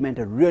 Maybe he meant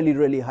a really,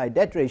 really high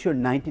debt ratio,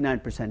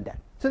 99% debt.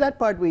 So that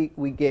part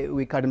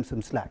we cut him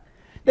some slack.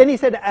 Then he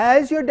said,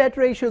 as your debt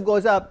ratio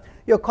goes up,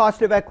 your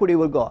cost of equity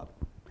will go up.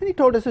 And he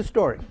told us a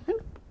story. And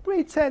it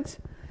made sense.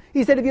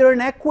 He said, if you're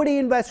an equity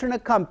investor in a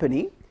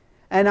company,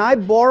 and I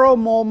borrow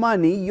more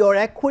money, your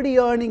equity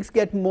earnings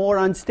get more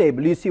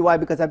unstable. You see why?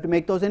 Because I have to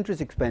make those interest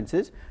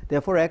expenses.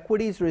 Therefore,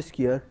 equity is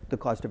riskier. The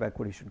cost of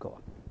equity should go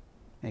up.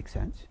 Makes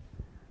sense.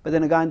 But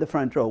then a guy in the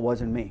front row,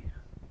 wasn't me,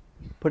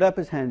 put up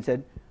his hand and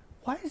said,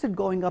 why is it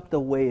going up the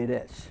way it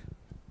is?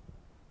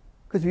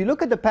 Because if you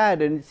look at the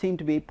pattern, it seemed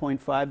to be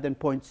 0.5, then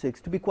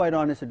 0.6. To be quite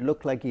honest, it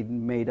looked like he'd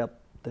made up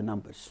the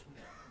numbers.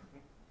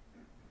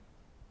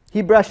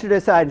 He brushed it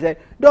aside and said,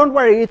 don't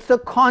worry, it's the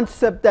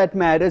concept that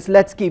matters.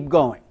 Let's keep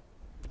going.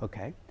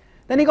 Okay.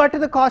 Then he got to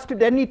the cost of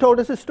debt and he told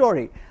us a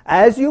story.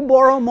 As you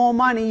borrow more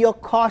money, your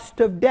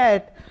cost of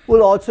debt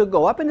will also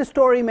go up. And the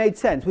story made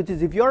sense, which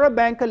is if you're a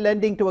banker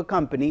lending to a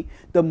company,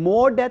 the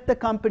more debt the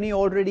company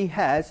already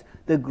has,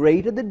 the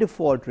greater the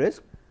default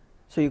risk.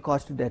 So your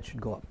cost of debt should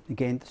go up.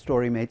 Again, the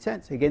story made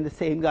sense. Again, the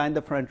same guy in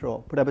the front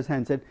row put up his hand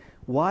and said,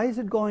 why is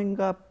it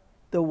going up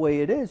the way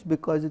it is?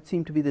 Because it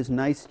seemed to be this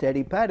nice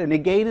steady pattern.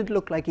 Again, it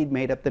looked like he'd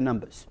made up the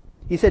numbers.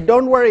 He said,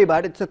 don't worry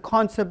about it. It's a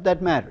concept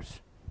that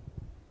matters.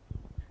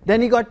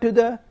 Then he got to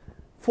the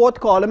fourth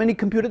column and he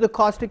computed the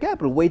cost of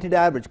capital, weighted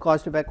average,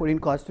 cost of equity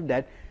and cost of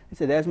debt. He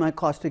said, there's my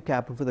cost of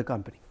capital for the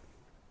company.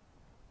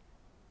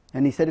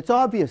 And he said, it's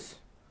obvious.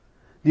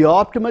 The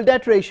optimal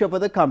debt ratio for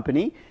the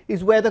company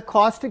is where the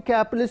cost of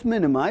capital is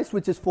minimized,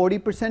 which is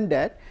 40%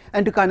 debt.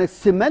 And to kind of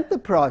cement the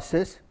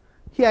process,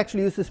 he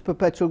actually used this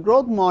perpetual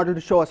growth model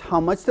to show us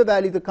how much the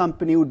value of the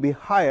company would be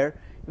higher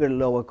with a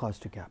lower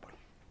cost of capital.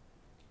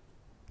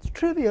 It's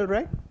trivial,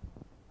 right?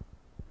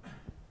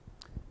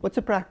 What's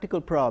a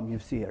practical problem you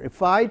see here?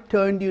 If I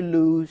turned you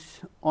loose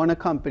on a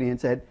company and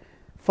said,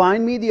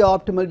 find me the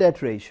optimal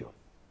debt ratio,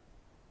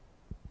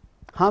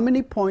 How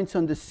many points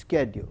on this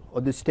schedule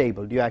or this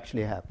table do you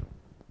actually have?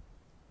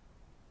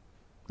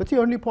 What's the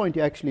only point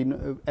you actually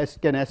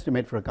can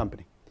estimate for a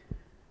company?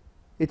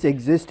 It's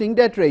existing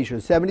debt ratio,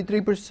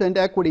 73%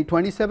 equity,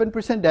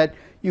 27% debt.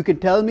 You can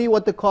tell me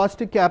what the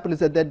cost of capital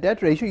is at that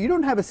debt ratio. You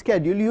don't have a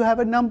schedule, you have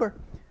a number.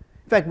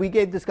 In fact, we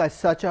gave this guy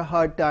such a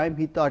hard time,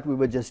 he thought we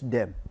were just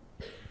dim.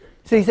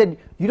 So he said,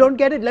 you don't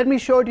get it? Let me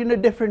show it in a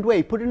different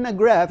way. Put it in a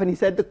graph, and he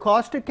said the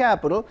cost of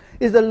capital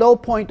is the low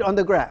point on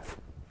the graph.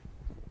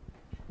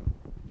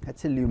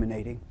 That's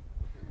illuminating.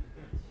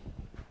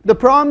 The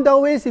problem,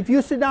 though, is if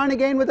you sit down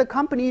again with a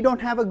company, you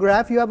don't have a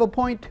graph, you have a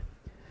point.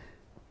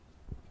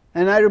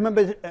 And I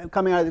remember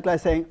coming out of the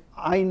class saying,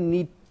 I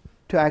need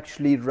to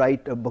actually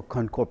write a book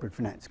on corporate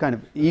finance. Kind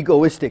of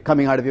egoistic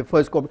coming out of your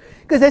first corporate.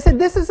 Because I said,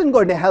 this isn't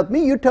going to help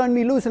me. You turn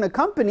me loose in a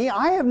company.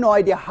 I have no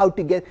idea how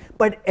to get.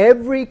 But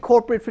every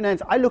corporate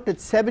finance, I looked at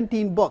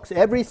 17 books.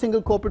 Every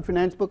single corporate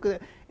finance book,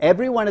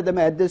 every one of them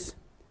had this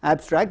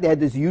abstract. They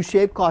had this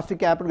U-shaped cost of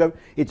capital.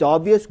 It's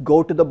obvious,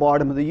 go to the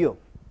bottom of the U.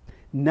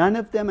 None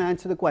of them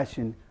answer the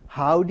question,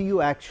 how do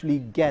you actually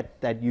get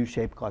that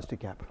U-shaped cost of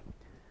capital?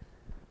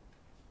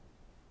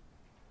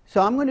 So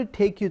I'm going to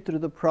take you through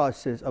the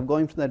process of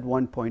going from that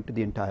one point to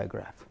the entire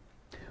graph.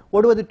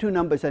 What are the two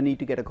numbers I need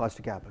to get a cost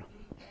of capital?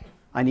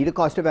 I need a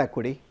cost of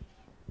equity.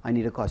 I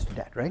need a cost of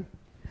debt, right?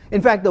 In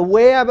fact, the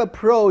way I've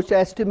approached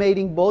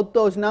estimating both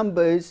those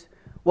numbers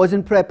was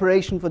in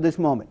preparation for this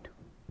moment.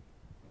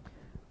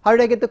 How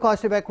did I get the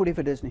cost of equity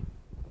for Disney?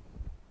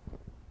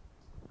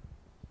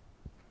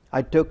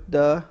 I took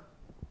the,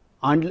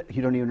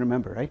 you don't even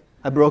remember, right?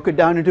 I broke it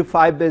down into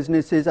 5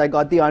 businesses. I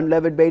got the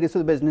unlevered betas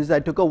of the business.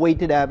 I took a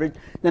weighted average.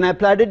 Then I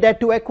applied a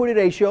debt to equity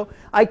ratio.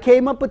 I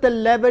came up with a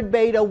levered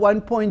beta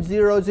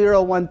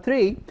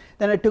 1.0013.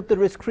 Then I took the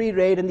risk-free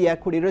rate and the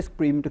equity risk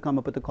premium to come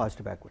up with the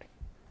cost of equity.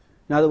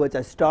 In other words,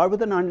 I start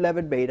with an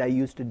unlevered beta. I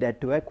used a debt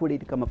to equity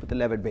to come up with a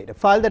levered beta.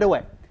 File that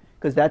away,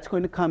 because that's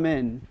going to come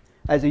in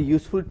as a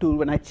useful tool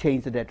when I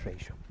change the debt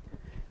ratio.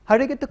 How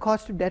did I get the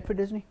cost of debt for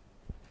Disney?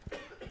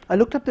 I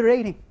looked up the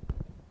rating.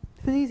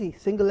 It was easy,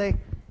 single A.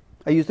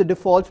 I used the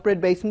default spread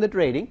based on the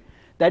rating.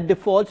 That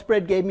default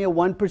spread gave me a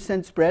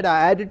 1% spread.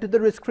 I added to the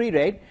risk-free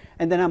rate,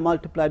 and then I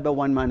multiplied by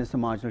 1 minus the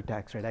marginal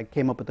tax rate. I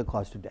came up with the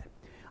cost of debt.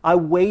 I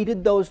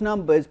weighted those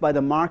numbers by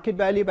the market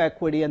value of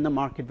equity and the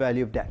market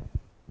value of debt.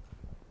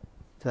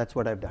 So that's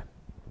what I've done.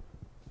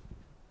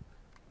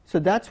 So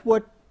that's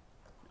what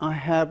I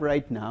have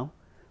right now.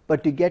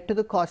 But to get to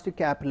the cost of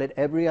capital at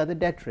every other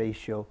debt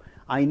ratio,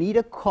 I need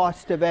a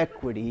cost of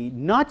equity,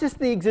 not just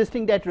the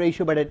existing debt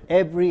ratio, but at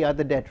every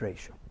other debt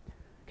ratio.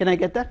 Can I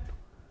get that?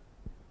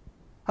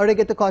 How do I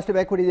get the cost of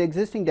equity, the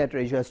existing debt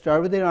ratio? I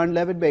start with an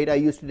unlevered beta. I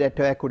use the debt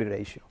to equity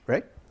ratio,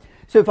 right?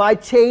 So if I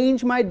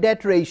change my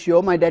debt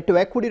ratio, my debt to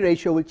equity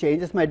ratio will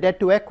change. As my debt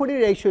to equity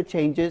ratio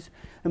changes,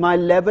 my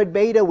levered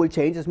beta will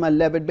change. As my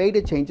levered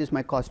beta changes,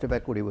 my cost of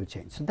equity will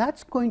change. So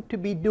that's going to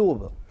be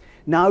doable.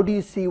 Now do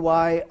you see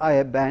why I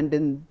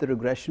abandoned the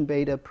regression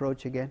beta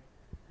approach again?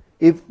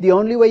 If the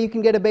only way you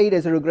can get a beta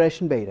is a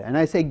regression beta, and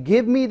I say,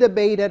 give me the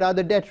beta at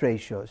other debt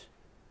ratios,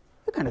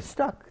 you're kind of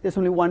stuck. There's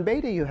only one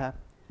beta you have.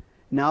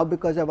 Now,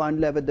 because I've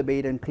unlevered the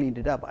beta and cleaned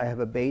it up, I have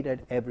a beta at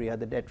every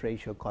other debt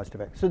ratio cost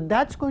of equity. So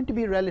that's going to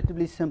be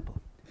relatively simple.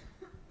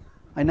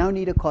 I now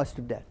need a cost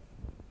of debt.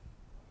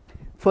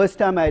 First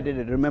time I did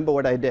it, remember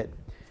what I did.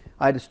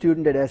 I had a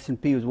student at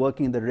S&P who was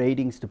working in the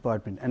ratings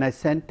department, and I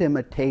sent him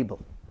a table.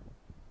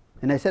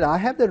 And I said, I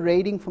have the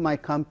rating for my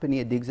company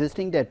at the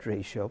existing debt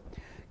ratio.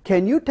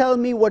 Can you tell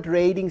me what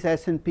ratings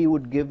S&P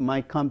would give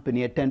my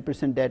company at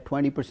 10% debt,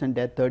 20%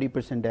 debt,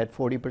 30% debt,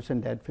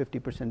 40% debt,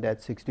 50%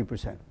 debt,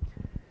 60%?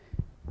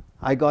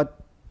 I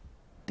got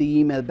the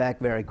email back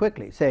very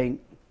quickly saying,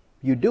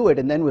 you do it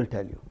and then we'll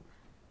tell you.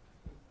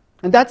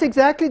 And that's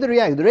exactly the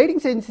reality. The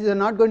ratings agencies are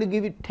not going to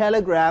give you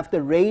telegraph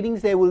the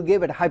ratings they will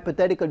give at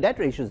hypothetical debt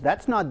ratios.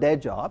 That's not their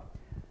job.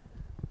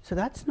 So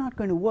that's not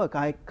going to work.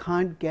 I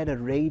can't get a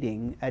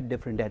rating at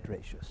different debt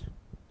ratios.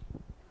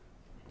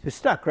 You're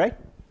stuck, right?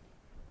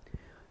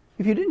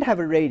 If you didn't have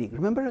a rating,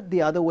 remember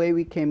the other way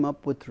we came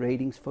up with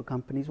ratings for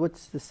companies?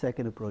 What's the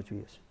second approach we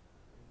used?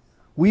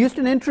 We used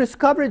an interest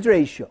coverage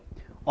ratio.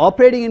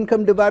 Operating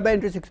income divided by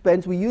interest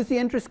expense. We used the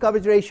interest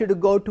coverage ratio to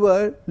go to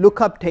a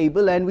lookup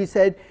table, and we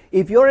said,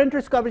 if your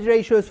interest coverage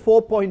ratio is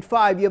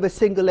 4.5, you have a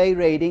single A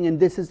rating, and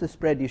this is the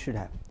spread you should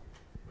have.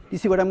 You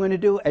see what I'm going to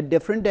do? At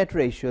different debt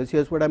ratios,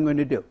 here's what I'm going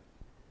to do.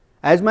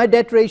 As my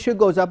debt ratio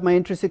goes up, my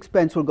interest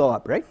expense will go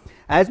up, right?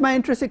 As my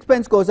interest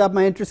expense goes up,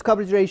 my interest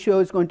coverage ratio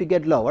is going to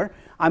get lower.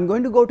 I'm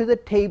going to go to the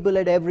table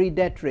at every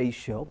debt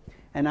ratio,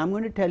 and I'm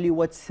going to tell you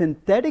what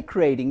synthetic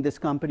rating this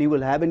company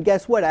will have. And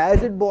guess what?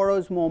 As it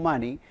borrows more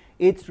money,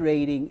 its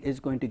rating is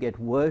going to get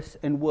worse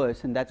and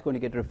worse, and that's going to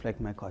get reflect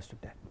my cost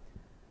of debt.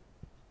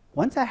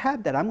 Once I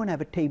have that, I'm going to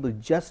have a table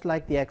just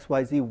like the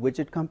XYZ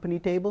widget company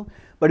table.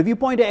 But if you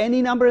point to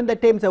any number in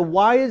that table and say,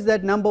 why is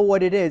that number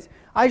what it is?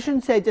 I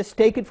shouldn't say just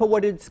take it for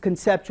what it's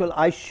conceptual.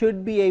 I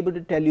should be able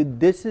to tell you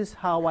this is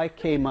how I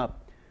came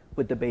up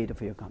with the beta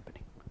for your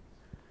company.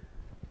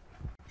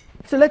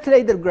 So let's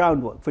lay the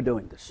groundwork for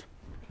doing this.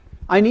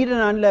 I need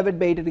an unlevered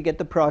beta to get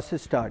the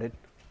process started.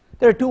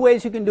 There are two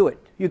ways you can do it.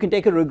 You can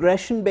take a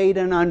regression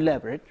beta and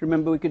unlever it.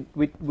 Remember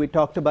we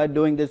talked about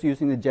doing this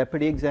using the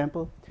Jeopardy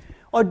example.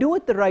 Or do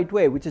it the right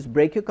way, which is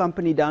break your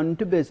company down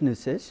into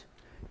businesses,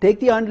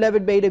 take the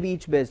unlevered beta of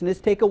each business,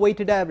 take a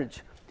weighted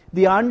average.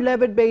 The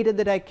unlevered beta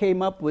that I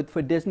came up with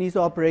for Disney's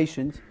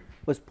operations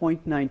was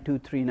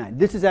 0.9239.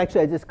 This is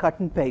actually, I just cut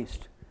and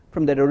paste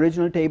from that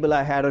original table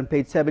I had on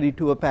page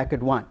 72 of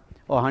packet 1,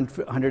 or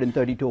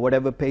 132, or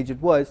whatever page it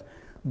was,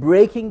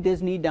 breaking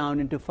Disney down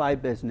into 5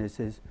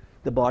 businesses,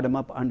 the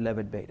bottom-up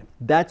unlevered beta.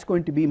 That's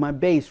going to be my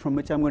base from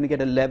which I'm going to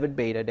get a levered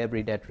beta at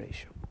every debt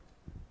ratio.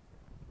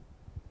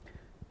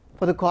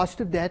 For the cost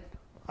of debt,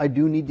 I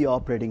do need the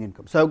operating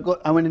income. So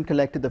I went and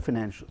collected the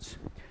financials.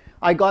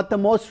 I got the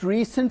most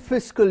recent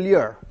fiscal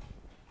year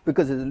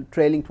because of the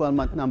trailing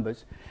 12-month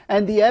numbers.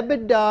 And the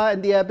EBITDA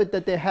and the EBIT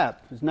that they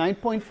have is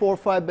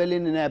 9.45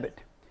 billion in EBIT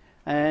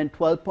and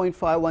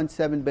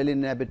 12.517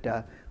 billion in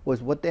EBITDA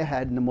was what they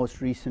had in the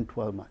most recent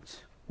 12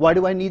 months. Why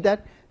do I need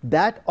that?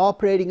 That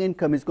operating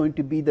income is going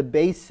to be the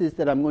basis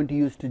that I'm going to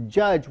use to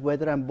judge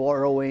whether I'm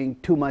borrowing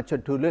too much or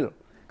too little.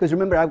 Because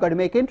remember, I've got to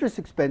make interest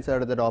expense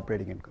out of that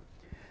operating income.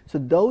 So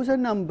those are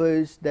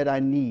numbers that I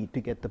need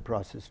to get the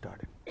process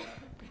started.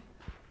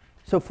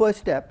 So first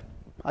step,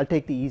 I'll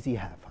take the easy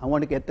half. I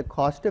want to get the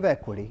cost of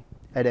equity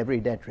at every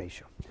debt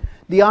ratio.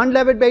 The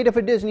unlevered beta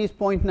for Disney is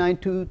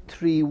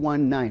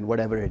 0.92319,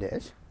 whatever it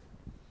is.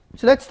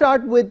 So let's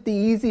start with the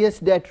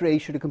easiest debt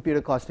ratio to compute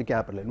a cost of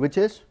capital in, which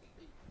is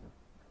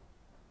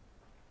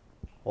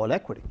all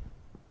equity.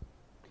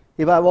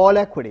 If I have all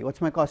equity,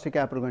 what's my cost of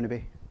capital going to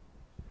be?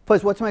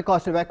 First, what's my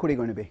cost of equity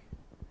going to be?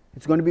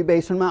 It's going to be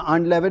based on my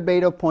unlevered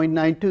beta of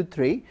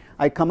 0.923.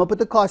 I come up with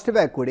the cost of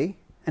equity,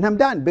 and I'm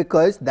done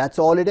because that's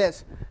all it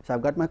is. So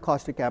I've got my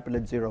cost of capital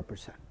at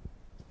 0%.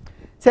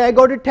 Say I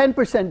go to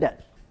 10%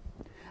 debt.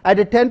 At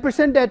a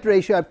 10% debt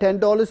ratio, I have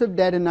 $10 of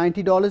debt and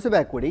 $90 of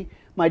equity.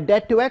 My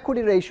debt to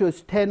equity ratio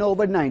is 10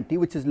 over 90,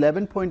 which is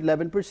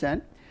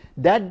 11.11%.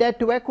 That debt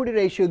to equity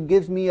ratio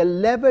gives me a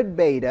levered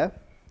beta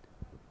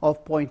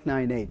of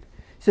 0.98.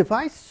 So if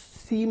I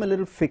seem a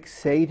little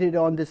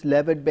fixated on this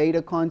levered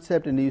beta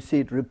concept and you see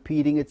it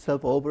repeating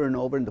itself over and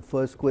over in the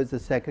first quiz, the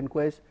second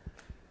quiz,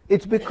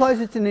 it's because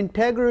it's an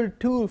integral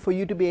tool for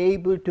you to be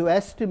able to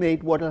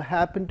estimate what will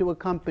happen to a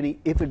company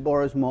if it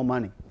borrows more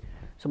money.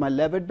 So my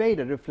levered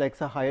beta reflects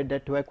a higher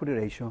debt to equity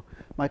ratio.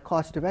 My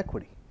cost of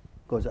equity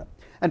goes up.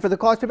 And for the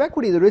cost of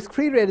equity, the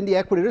risk-free rate and the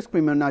equity risk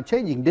premium are not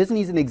changing.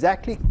 Disney's in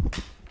exactly...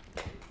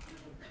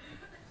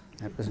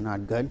 That was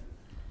not good.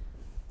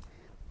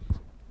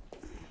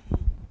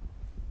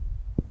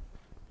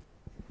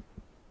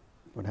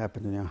 What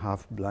happens when you're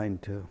half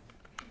blind too?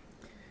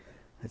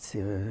 Let's see,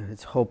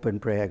 it's hope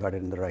and pray I got it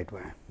in the right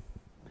way.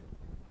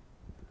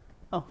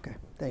 Oh, okay,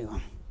 there you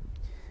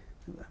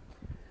go.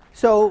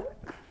 So,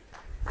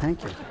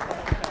 thank you.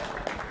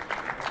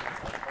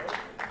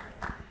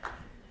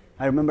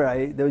 I remember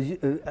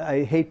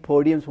I hate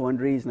podiums for one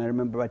reason. I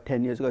remember about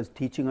 10 years ago I was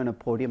teaching on a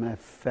podium and I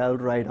fell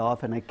right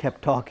off and I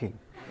kept talking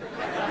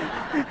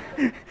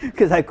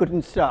because I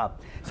couldn't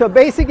stop. So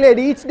basically at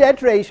each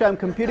debt ratio I'm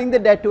computing the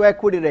debt to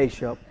equity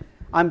ratio.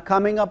 I'm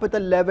coming up with a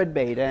levered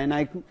beta and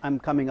I'm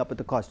coming up with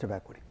the cost of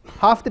equity.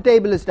 Half the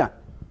table is done.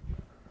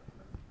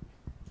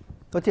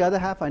 What's the other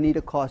half? I need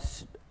a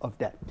cost of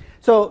debt.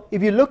 So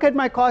if you look at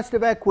my cost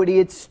of equity,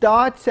 it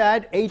starts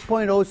at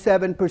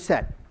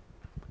 8.07%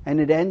 and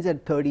it ends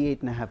at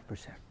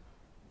 38.5%.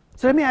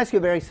 So let me ask you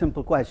a very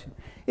simple question.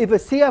 If a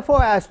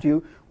CFO asked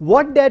you,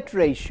 what debt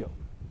ratio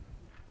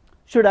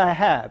should I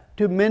have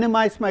to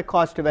minimize my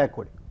cost of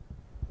equity?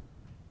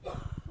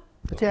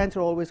 What's the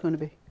answer always going to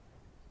be?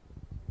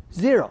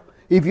 0.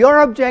 If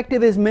your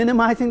objective is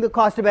minimizing the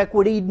cost of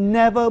equity,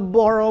 never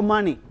borrow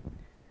money.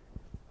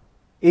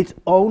 It's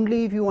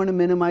only if you want to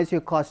minimize your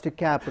cost of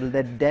capital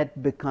that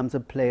debt becomes a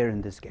player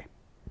in this game.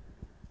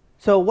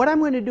 So what I'm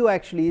going to do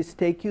actually is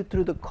take you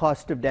through the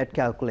cost of debt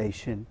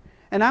calculation.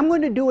 And I'm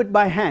going to do it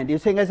by hand. You're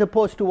saying as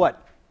opposed to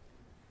what?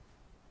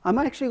 I'm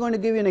actually going to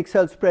give you an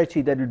Excel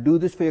spreadsheet that will do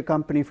this for your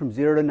company from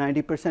 0 to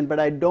 90%, but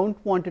I don't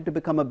want it to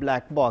become a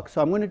black box.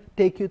 So I'm going to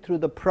take you through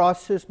the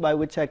process by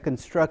which I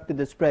constructed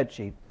the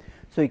spreadsheet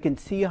so you can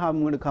see how I'm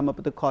going to come up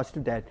with the cost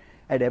of debt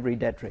at every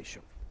debt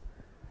ratio.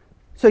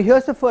 So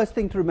here's the first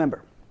thing to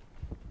remember.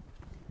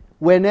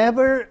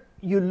 Whenever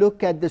you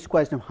look at this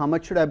question of how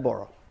much should I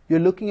borrow, you're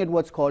looking at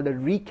what's called a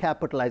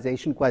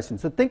recapitalization question.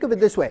 So think of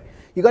it this way.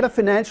 You got a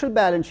financial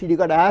balance sheet, you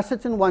got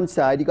assets on one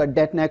side, you got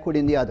debt and equity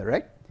in the other,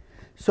 right?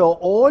 So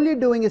all you're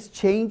doing is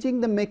changing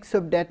the mix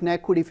of debt and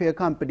equity for your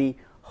company,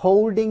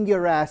 holding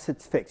your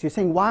assets fixed. You're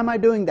saying, why am I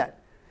doing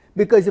that?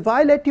 Because if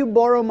I let you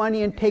borrow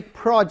money and take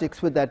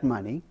projects with that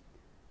money,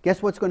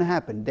 guess what's going to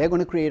happen? They're going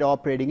to create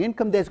operating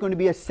income. There's going to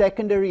be a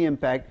secondary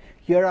impact.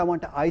 Here I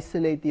want to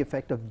isolate the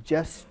effect of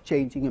just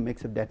changing a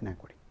mix of debt and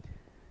equity.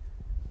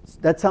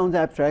 That sounds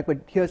abstract, but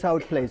here's how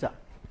it plays out.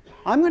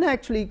 I'm going to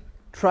actually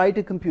try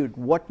to compute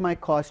what my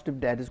cost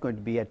of debt is going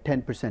to be at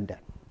 10%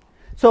 debt.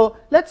 So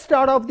let's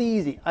start off the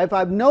easy. If I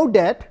have no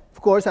debt,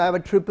 of course I have a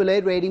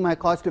AAA rating, my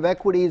cost of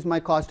equity is my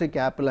cost of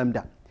capital, I'm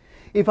done.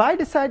 If I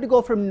decide to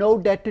go from no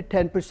debt to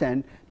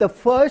 10%, the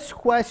first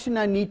question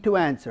I need to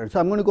answer, so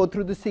I'm going to go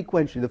through this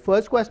sequentially. The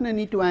first question I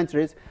need to answer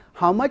is,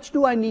 how much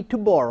do I need to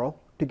borrow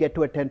to get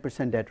to a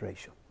 10% debt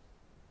ratio?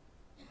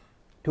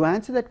 To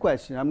answer that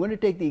question, I'm going to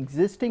take the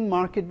existing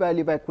market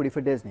value of equity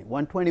for Disney,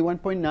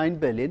 $121.9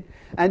 billion,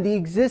 and the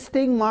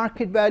existing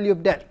market value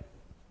of debt.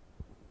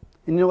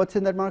 And you know what's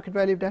in that market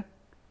value of debt?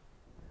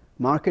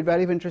 Market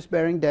value of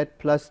interest-bearing debt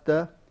plus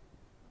the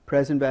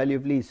present value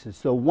of leases.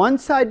 So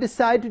once I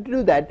decided to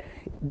do that,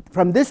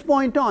 from this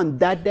point on,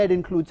 that debt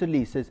includes the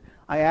leases.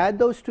 I add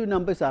those two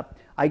numbers up,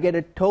 I get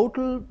a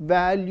total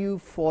value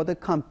for the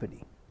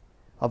company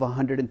of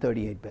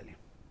 $138 billion.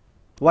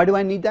 Why do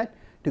I need that?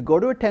 To go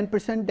to a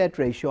 10% debt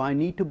ratio, I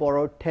need to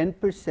borrow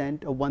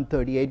 10% of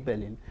 $138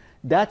 billion.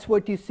 That's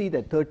what you see,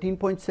 that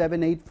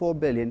 $13.784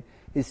 billion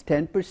is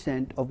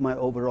 10% of my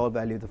overall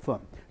value of the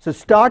firm. So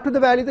start with the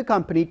value of the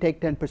company,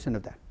 take 10%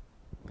 of that.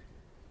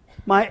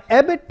 My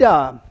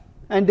EBITDA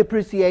and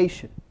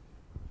depreciation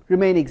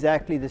remain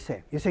exactly the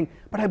same. You're saying,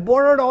 but I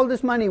borrowed all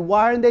this money,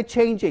 why aren't they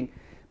changing?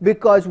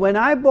 Because when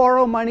I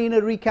borrow money in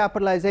a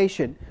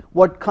recapitalization,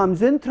 what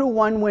comes in through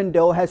one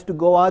window has to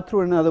go out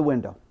through another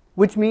window,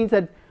 which means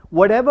that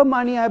whatever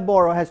money I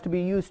borrow has to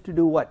be used to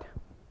do what?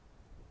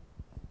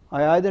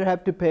 I either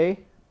have to pay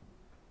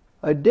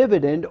a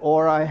dividend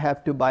or I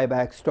have to buy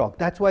back stock.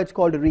 That's why it's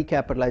called a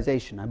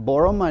recapitalization. I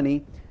borrow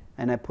money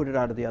and I put it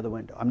out of the other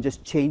window. I'm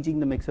just changing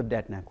the mix of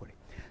debt and equity.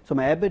 So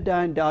my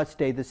EBITDA and DAR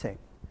stay the same.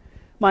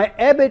 My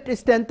EBIT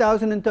is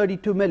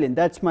 $10,032 million.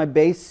 That's my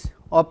base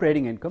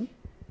operating income.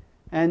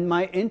 And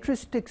my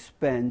interest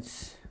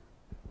expense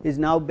is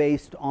now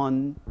based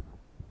on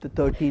the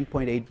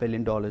 $13.8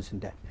 billion in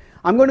debt.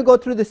 I'm going to go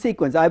through the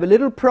sequence. I have a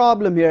little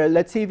problem here.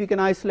 Let's see if you can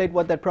isolate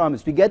what that problem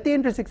is. To get the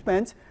interest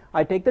expense,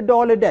 I take the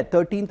dollar debt,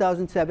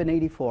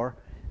 $13,784,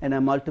 and I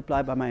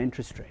multiply by my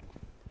interest rate.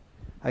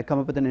 I come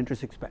up with an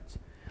interest expense.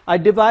 I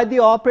divide the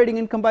operating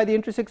income by the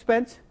interest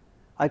expense.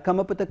 I come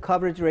up with a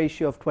coverage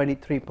ratio of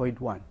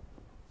 23.1.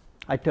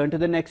 I turn to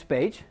the next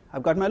page.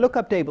 I've got my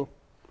lookup table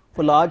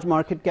for large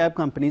market cap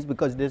companies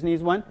because Disney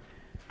is one.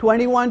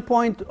 21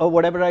 point, or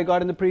whatever I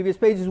got in the previous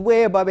page, is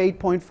way above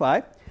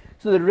 8.5.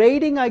 So the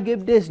rating I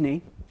give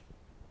Disney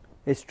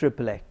is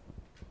AAA.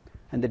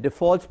 And the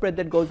default spread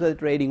that goes with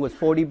that rating was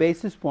 40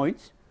 basis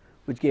points,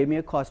 which gave me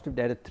a cost of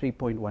debt at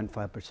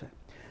 3.15%.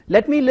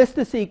 Let me list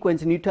the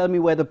sequence and you tell me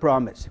where the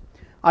problem is.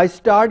 I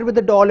started with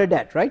the dollar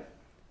debt, right?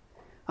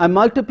 I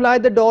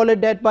multiplied the dollar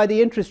debt by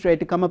the interest rate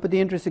to come up with the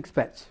interest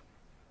expense.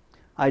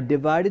 I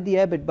divided the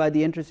EBIT by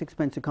the interest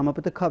expense to come up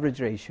with the coverage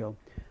ratio.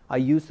 I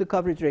used the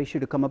coverage ratio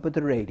to come up with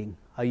the rating.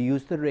 I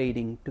used the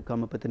rating to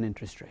come up with an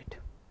interest rate.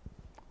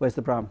 Where's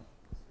the problem?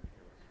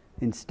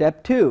 In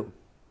step 2,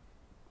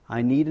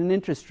 I need an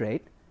interest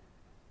rate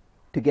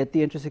to get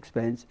the interest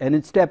expense, and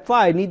in step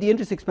 5, I need the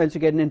interest expense to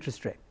get an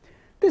interest rate.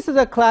 This is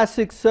a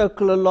classic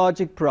circular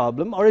logic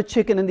problem or a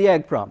chicken and the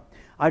egg problem.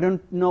 I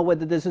don't know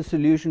whether there's a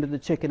solution to the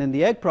chicken and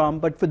the egg problem,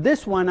 but for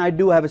this one I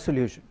do have a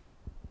solution.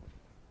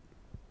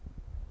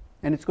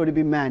 And it's going to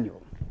be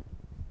manual.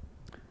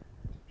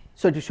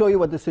 So to show you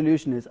what the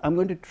solution is, I'm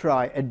going to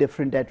try a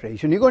different debt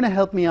ratio. And you're going to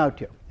help me out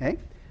here. Okay?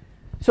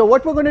 So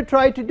what we're going to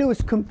try to do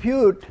is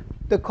compute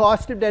the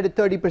cost of debt at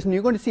 30%.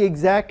 You're going to see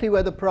exactly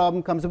where the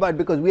problem comes about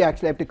because we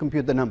actually have to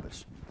compute the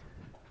numbers.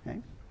 Okay?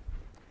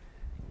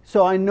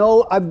 So I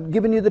know I've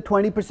given you the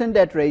 20%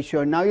 debt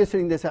ratio, and now you're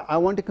sitting there saying, I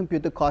want to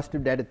compute the cost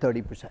of debt at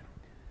 30%.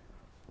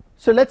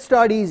 So let's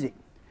start easy.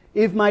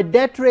 If my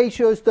debt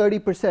ratio is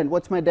 30%,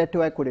 what's my debt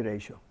to equity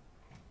ratio?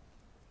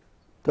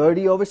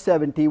 30 over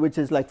 70, which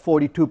is like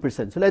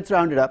 42%. So let's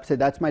round it up, say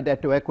that's my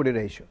debt to equity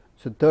ratio.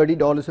 So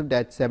 $30 of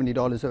debt,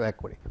 $70 of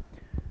equity.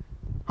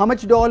 How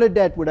much dollar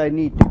debt would I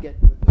need to get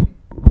to a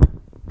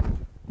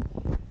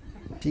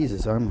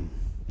Jesus, I'm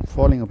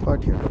falling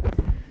apart here.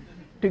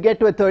 To get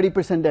to a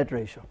 30% debt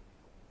ratio?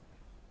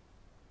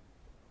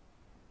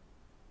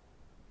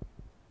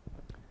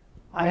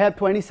 I have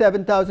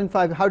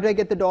 27,500. How did I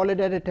get the dollar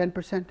debt at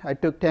 10%? I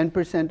took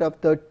 10% of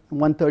the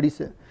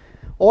 137.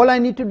 All I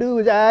need to do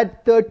is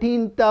add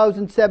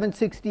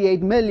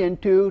 13,768 million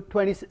to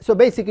 20. So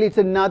basically it's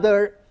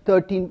another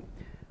 13.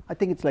 I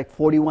think it's like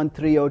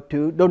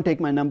 41,302. Don't take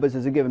my numbers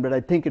as a given, but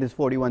I think it is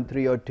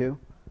 41,302.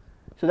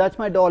 So that's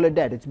my dollar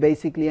debt. It's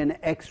basically an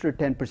extra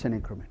 10%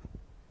 increment.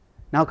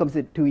 Now comes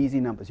the two easy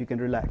numbers. You can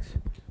relax.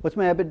 What's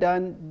my EBITDA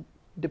and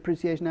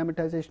depreciation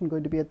amortization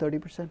going to be at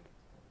 30%?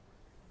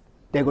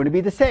 They're going to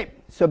be the same.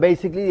 So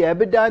basically the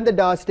EBITDA and the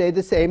DAR stay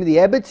the same. The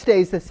EBIT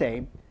stays the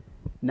same.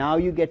 Now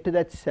you get to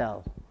that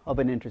cell of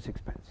an interest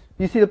expense.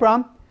 You see the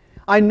problem?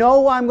 I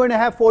know I'm going to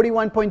have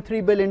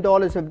 $41.3 billion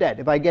of debt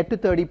if I get to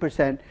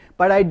 30%,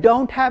 but I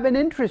don't have an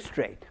interest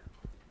rate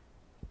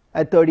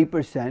at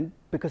 30%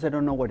 because I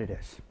don't know what it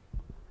is.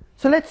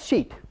 So let's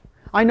cheat.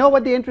 I know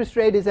what the interest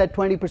rate is at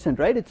 20%,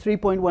 right? It's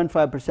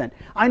 3.15%.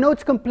 I know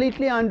it's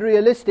completely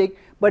unrealistic,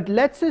 but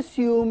let's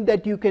assume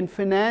that you can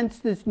finance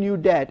this new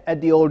debt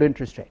at the old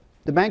interest rate.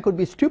 The bank would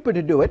be stupid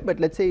to do it, but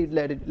let's say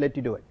let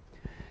you do it.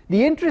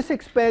 The interest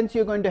expense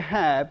you're going to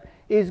have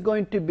is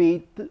going to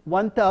be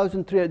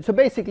 1,300. So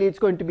basically it's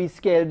going to be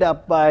scaled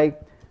up by,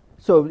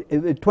 so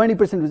 20%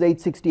 was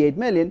 868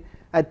 million.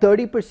 At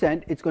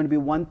 30%, it's going to be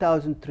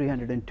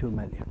 1,302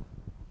 million.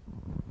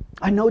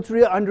 I know it's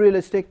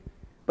unrealistic,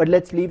 but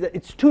let's leave that.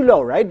 It's too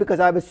low, right?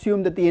 Because I've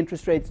assumed that the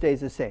interest rate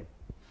stays the same.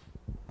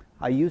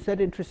 I use that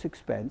interest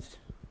expense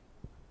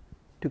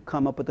to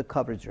come up with a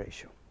coverage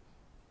ratio.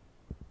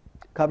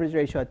 Coverage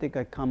ratio, I think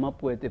I come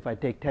up with, if I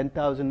take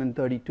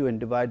 10,032 and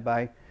divide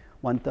by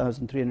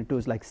 1,302,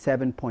 is like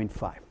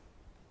 7.5.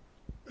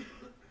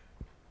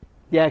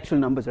 The actual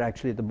numbers are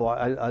actually at the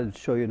bottom. I'll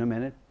show you in a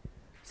minute.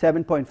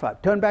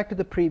 7.5. Turn back to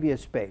the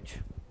previous page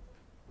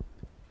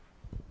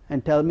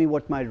and tell me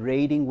what my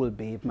rating will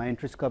be if my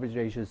interest coverage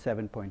ratio is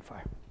 7.5.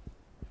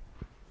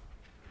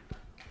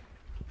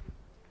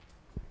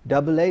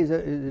 Double A, is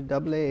it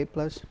double A, A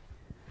plus?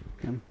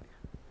 Yeah.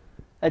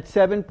 At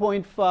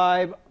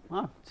 7.5,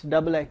 it's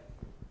double A.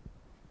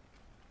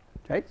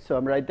 Right? So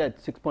I'm right there,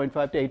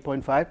 6.5 to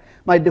 8.5.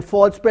 My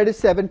default spread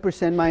is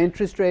 7%. My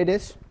interest rate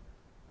is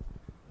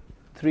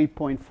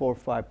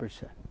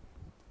 3.45%.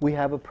 We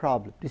have a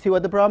problem. Do you see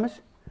what the problem is?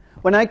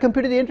 When I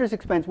computed the interest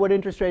expense, what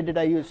interest rate did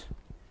I use?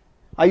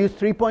 I used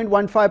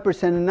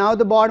 3.15%, and now at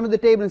the bottom of the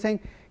table I'm saying,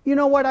 you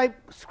know what, I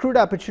screwed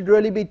up. It should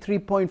really be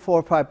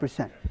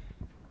 3.45%.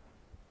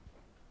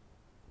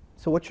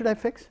 So what should I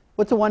fix?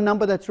 What's the one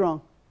number that's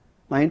wrong?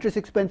 My interest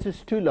expense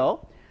is too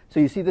low.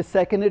 So you see the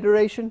second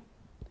iteration?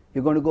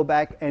 You're going to go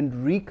back and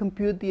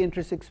recompute the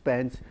interest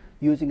expense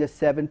using a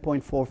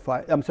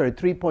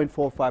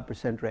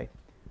 3.45% rate.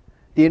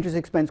 The interest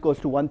expense goes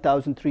to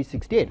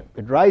 1,368.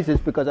 It rises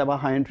because I have a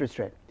high interest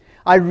rate.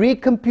 I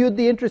recompute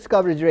the interest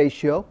coverage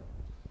ratio,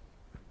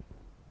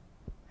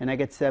 and I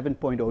get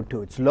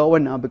 7.02. It's lower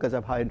now because I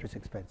have high interest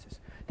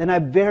expenses. Then I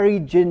very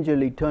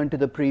gingerly turn to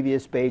the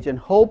previous page and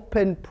hope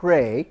and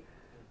pray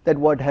that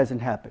what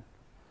hasn't happened,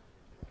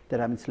 that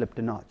I haven't slipped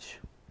a notch.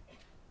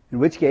 In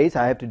which case,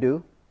 I have to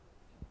do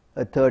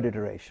a third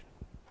iteration.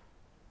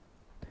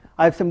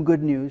 I have some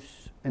good news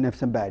and I have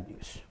some bad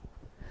news.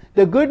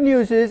 The good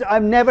news is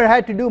I've never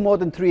had to do more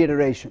than 3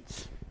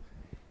 iterations.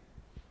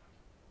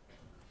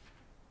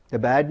 The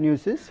bad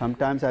news is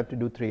sometimes I have to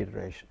do 3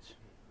 iterations.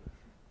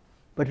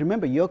 But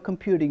remember, you're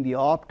computing the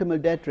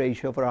optimal debt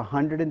ratio for a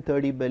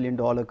 $130 billion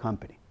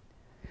company.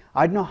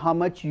 I don't know how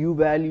much you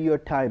value your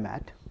time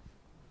at,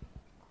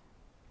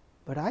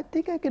 but I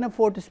think I can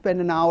afford to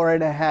spend an hour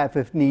and a half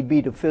if need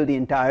be to fill the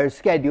entire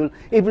schedule.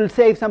 It will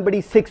save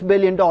somebody $6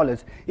 billion.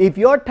 If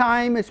your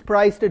time is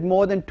priced at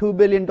more than $2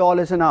 billion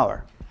an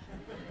hour,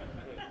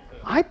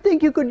 I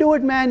think you could do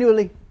it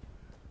manually.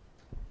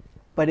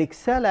 But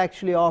Excel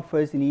actually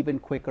offers an even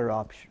quicker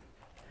option.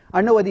 I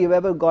don't know whether you've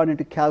ever gone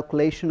into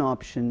calculation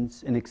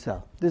options in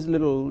Excel. This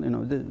little,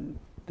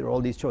 there are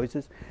all these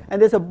choices.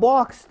 And there's a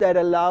box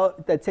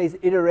that says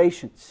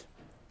iterations.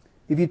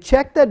 If you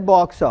check that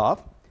box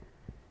off,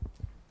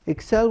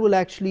 Excel will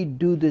actually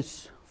do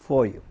this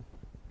for you.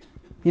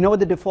 You know what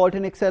the default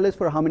in Excel is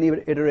for how many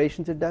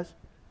iterations it does?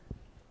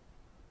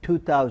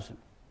 2,000.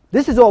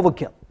 This is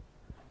overkill,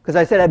 because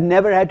I said I've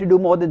never had to do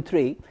more than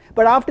 3.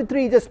 But after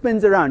 3, it just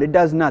spins around. It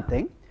does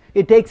nothing.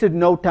 It takes it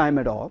no time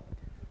at all.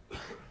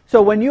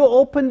 So when you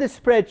open the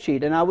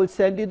spreadsheet, and I will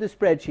send you the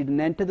spreadsheet and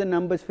enter the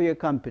numbers for your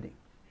company,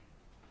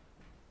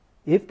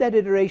 if that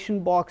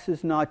iteration box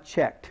is not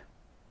checked,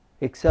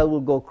 Excel will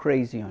go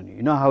crazy on you.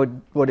 You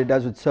know what it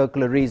does with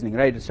circular reasoning,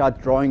 right? It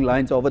starts drawing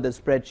lines over the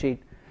spreadsheet.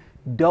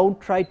 Don't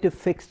try to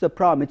fix the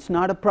problem. It's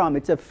not a problem.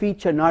 It's a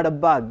feature, not a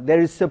bug.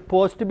 There is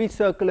supposed to be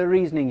circular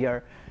reasoning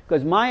here,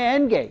 because my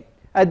end game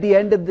at the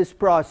end of this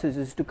process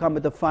is to come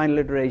with the final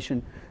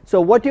iteration. So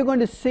what you're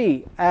going to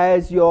see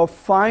as your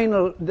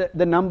final,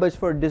 the numbers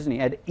for Disney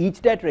at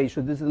each debt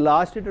ratio, this is the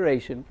last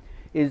iteration,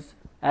 is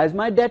as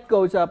my debt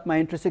goes up, my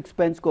interest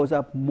expense goes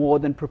up more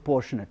than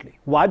proportionately.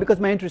 Why? Because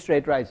my interest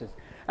rate rises.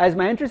 As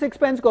my interest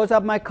expense goes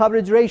up, my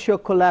coverage ratio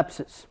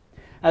collapses.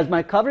 As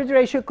my coverage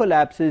ratio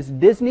collapses,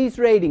 Disney's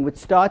rating, which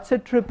starts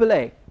at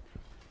AAA,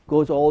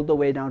 goes all the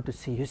way down to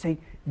C. You're saying,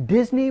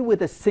 Disney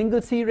with a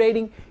single C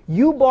rating,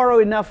 you borrow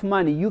enough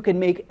money, you can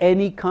make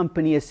any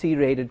company a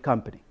C-rated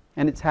company.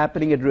 And it's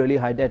happening at really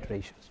high debt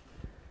ratios.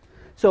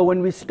 So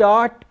when we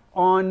start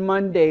on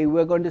Monday,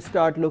 we're going to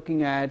start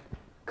looking at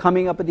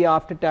coming up with the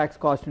after-tax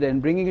cost today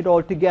and bringing it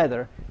all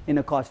together in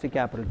a cost of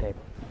capital table.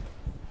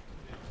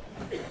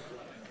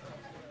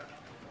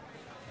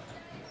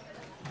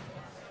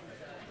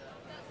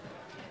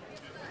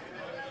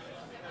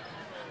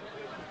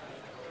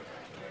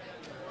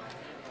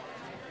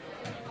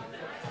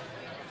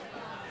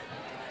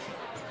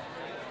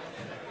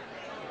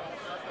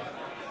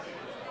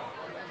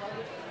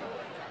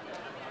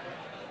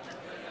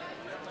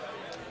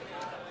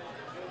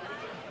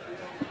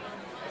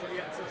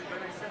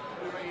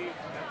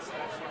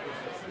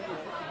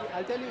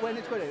 I'll tell you when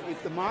it's going to.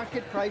 If the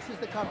market prices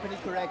the company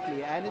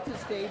correctly and it's a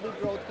stable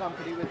growth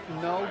company with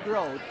no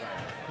growth,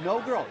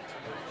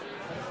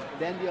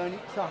 then the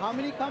earnings. So how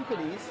many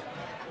companies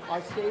are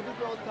stable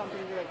growth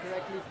companies that are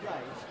correctly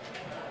priced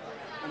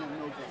and have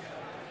no growth.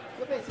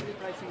 You're basically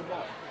pricing a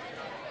bond.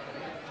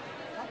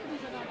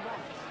 Companies are not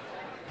bonds.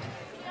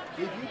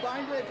 If you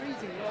bind that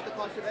reason, you know what the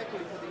cost of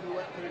equity for the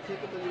US, for a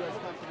typical U.S.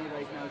 company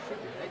right now should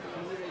be, right? The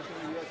PE ratio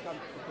of the U.S.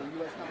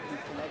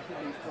 companies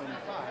collectively is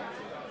 25.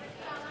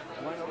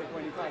 1 over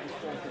 25 is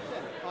 4%.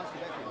 The cost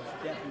of equity is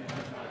definitely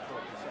not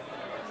 4%.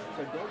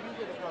 So don't use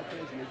it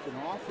approximation. It's an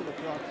awful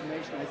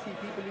approximation. I see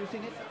people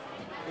using it.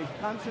 It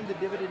comes from the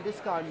dividend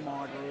discount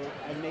model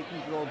and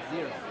making growth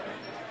zero.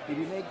 If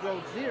you make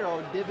growth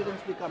zero, dividends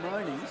become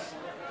earnings.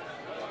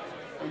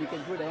 And you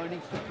can put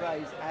earnings to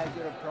price as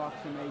your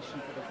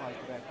approximation for the cost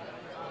of equity.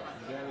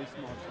 Very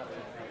small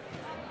subset.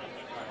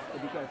 So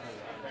be careful.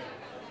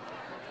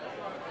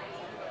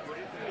 Would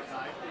it be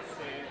right to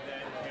say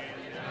that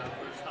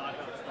for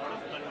startups, sort of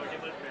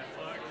convertible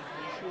preferred is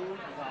issued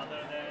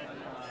rather than,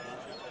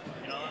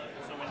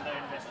 so when the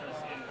investors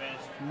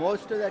invest?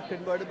 Most of that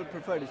convertible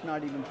preferred is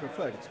not even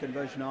preferred. It's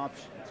conversion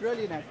option. It's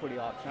really an equity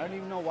option. I don't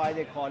even know why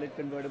they call it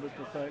convertible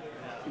preferred.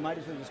 You might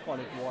as well just call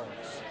it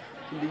warrants.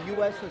 In the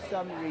US, for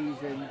some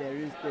reason, there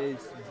is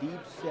this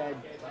deep-set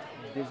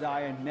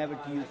desire never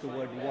to use the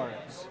word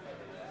warrants.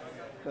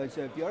 Because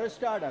if you're a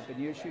startup and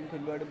you're issuing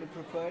convertible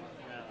preferred,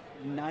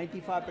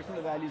 95% of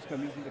the value is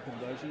coming from the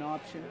conversion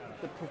option.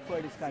 The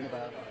preferred is kind of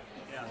a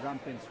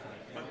rump instrument.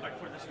 But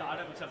for the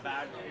startup, it's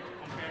compared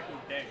to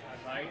debt,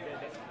 right?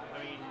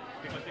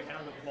 Because they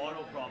cannot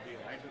borrow probably,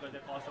 right? Because the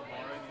cost of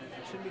borrowing is...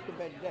 It shouldn't be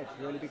compared to debt. It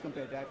should really be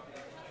compared to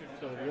equity.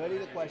 So really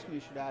the question you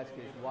should ask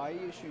is, why are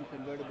you issuing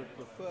convertible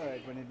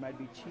preferred when it might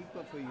be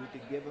cheaper for you to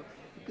give up?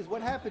 Because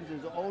what happens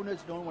is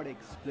owners don't want to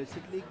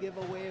explicitly give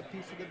away a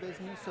piece of the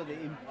business, so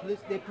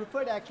they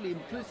prefer to actually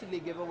implicitly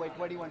give away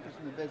 21%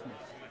 of the business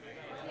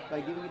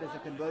by giving it as a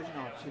conversion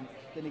option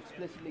than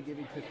explicitly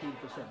giving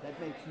 15%. That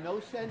makes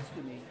no sense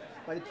to me,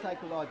 but it's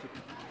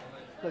psychological.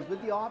 Because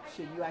with the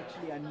option, you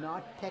actually are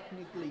not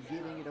technically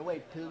giving it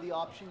away till the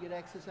option gets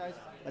exercised,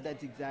 but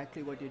that's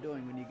exactly what you're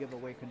doing when you give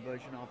away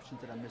conversion options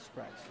that are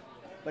mispriced.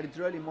 But it's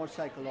really more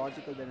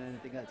psychological than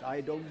anything else. I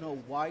don't know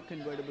why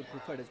convertible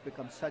preferred has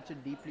become such a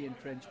deeply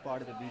entrenched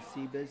part of the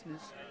VC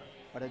business,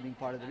 but I think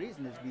part of the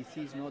reason is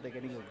VCs know they're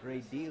getting a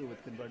great deal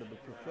with convertible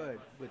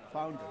preferred with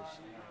founders.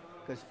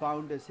 Because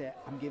founders say,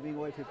 I'm giving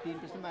away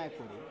 15% of my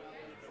equity.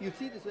 You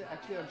see this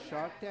actually on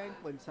Shark Tank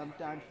when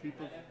sometimes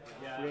people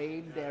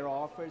frame their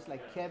offers.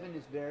 Like Kevin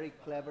is very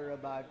clever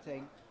about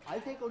saying,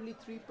 I'll take only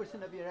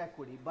 3% of your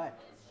equity,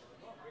 but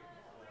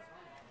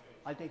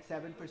I'll take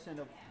 $7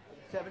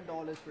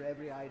 for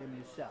every item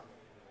you sell.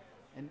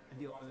 And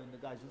the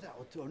guys will say,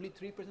 oh, it's only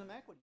 3% of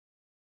equity.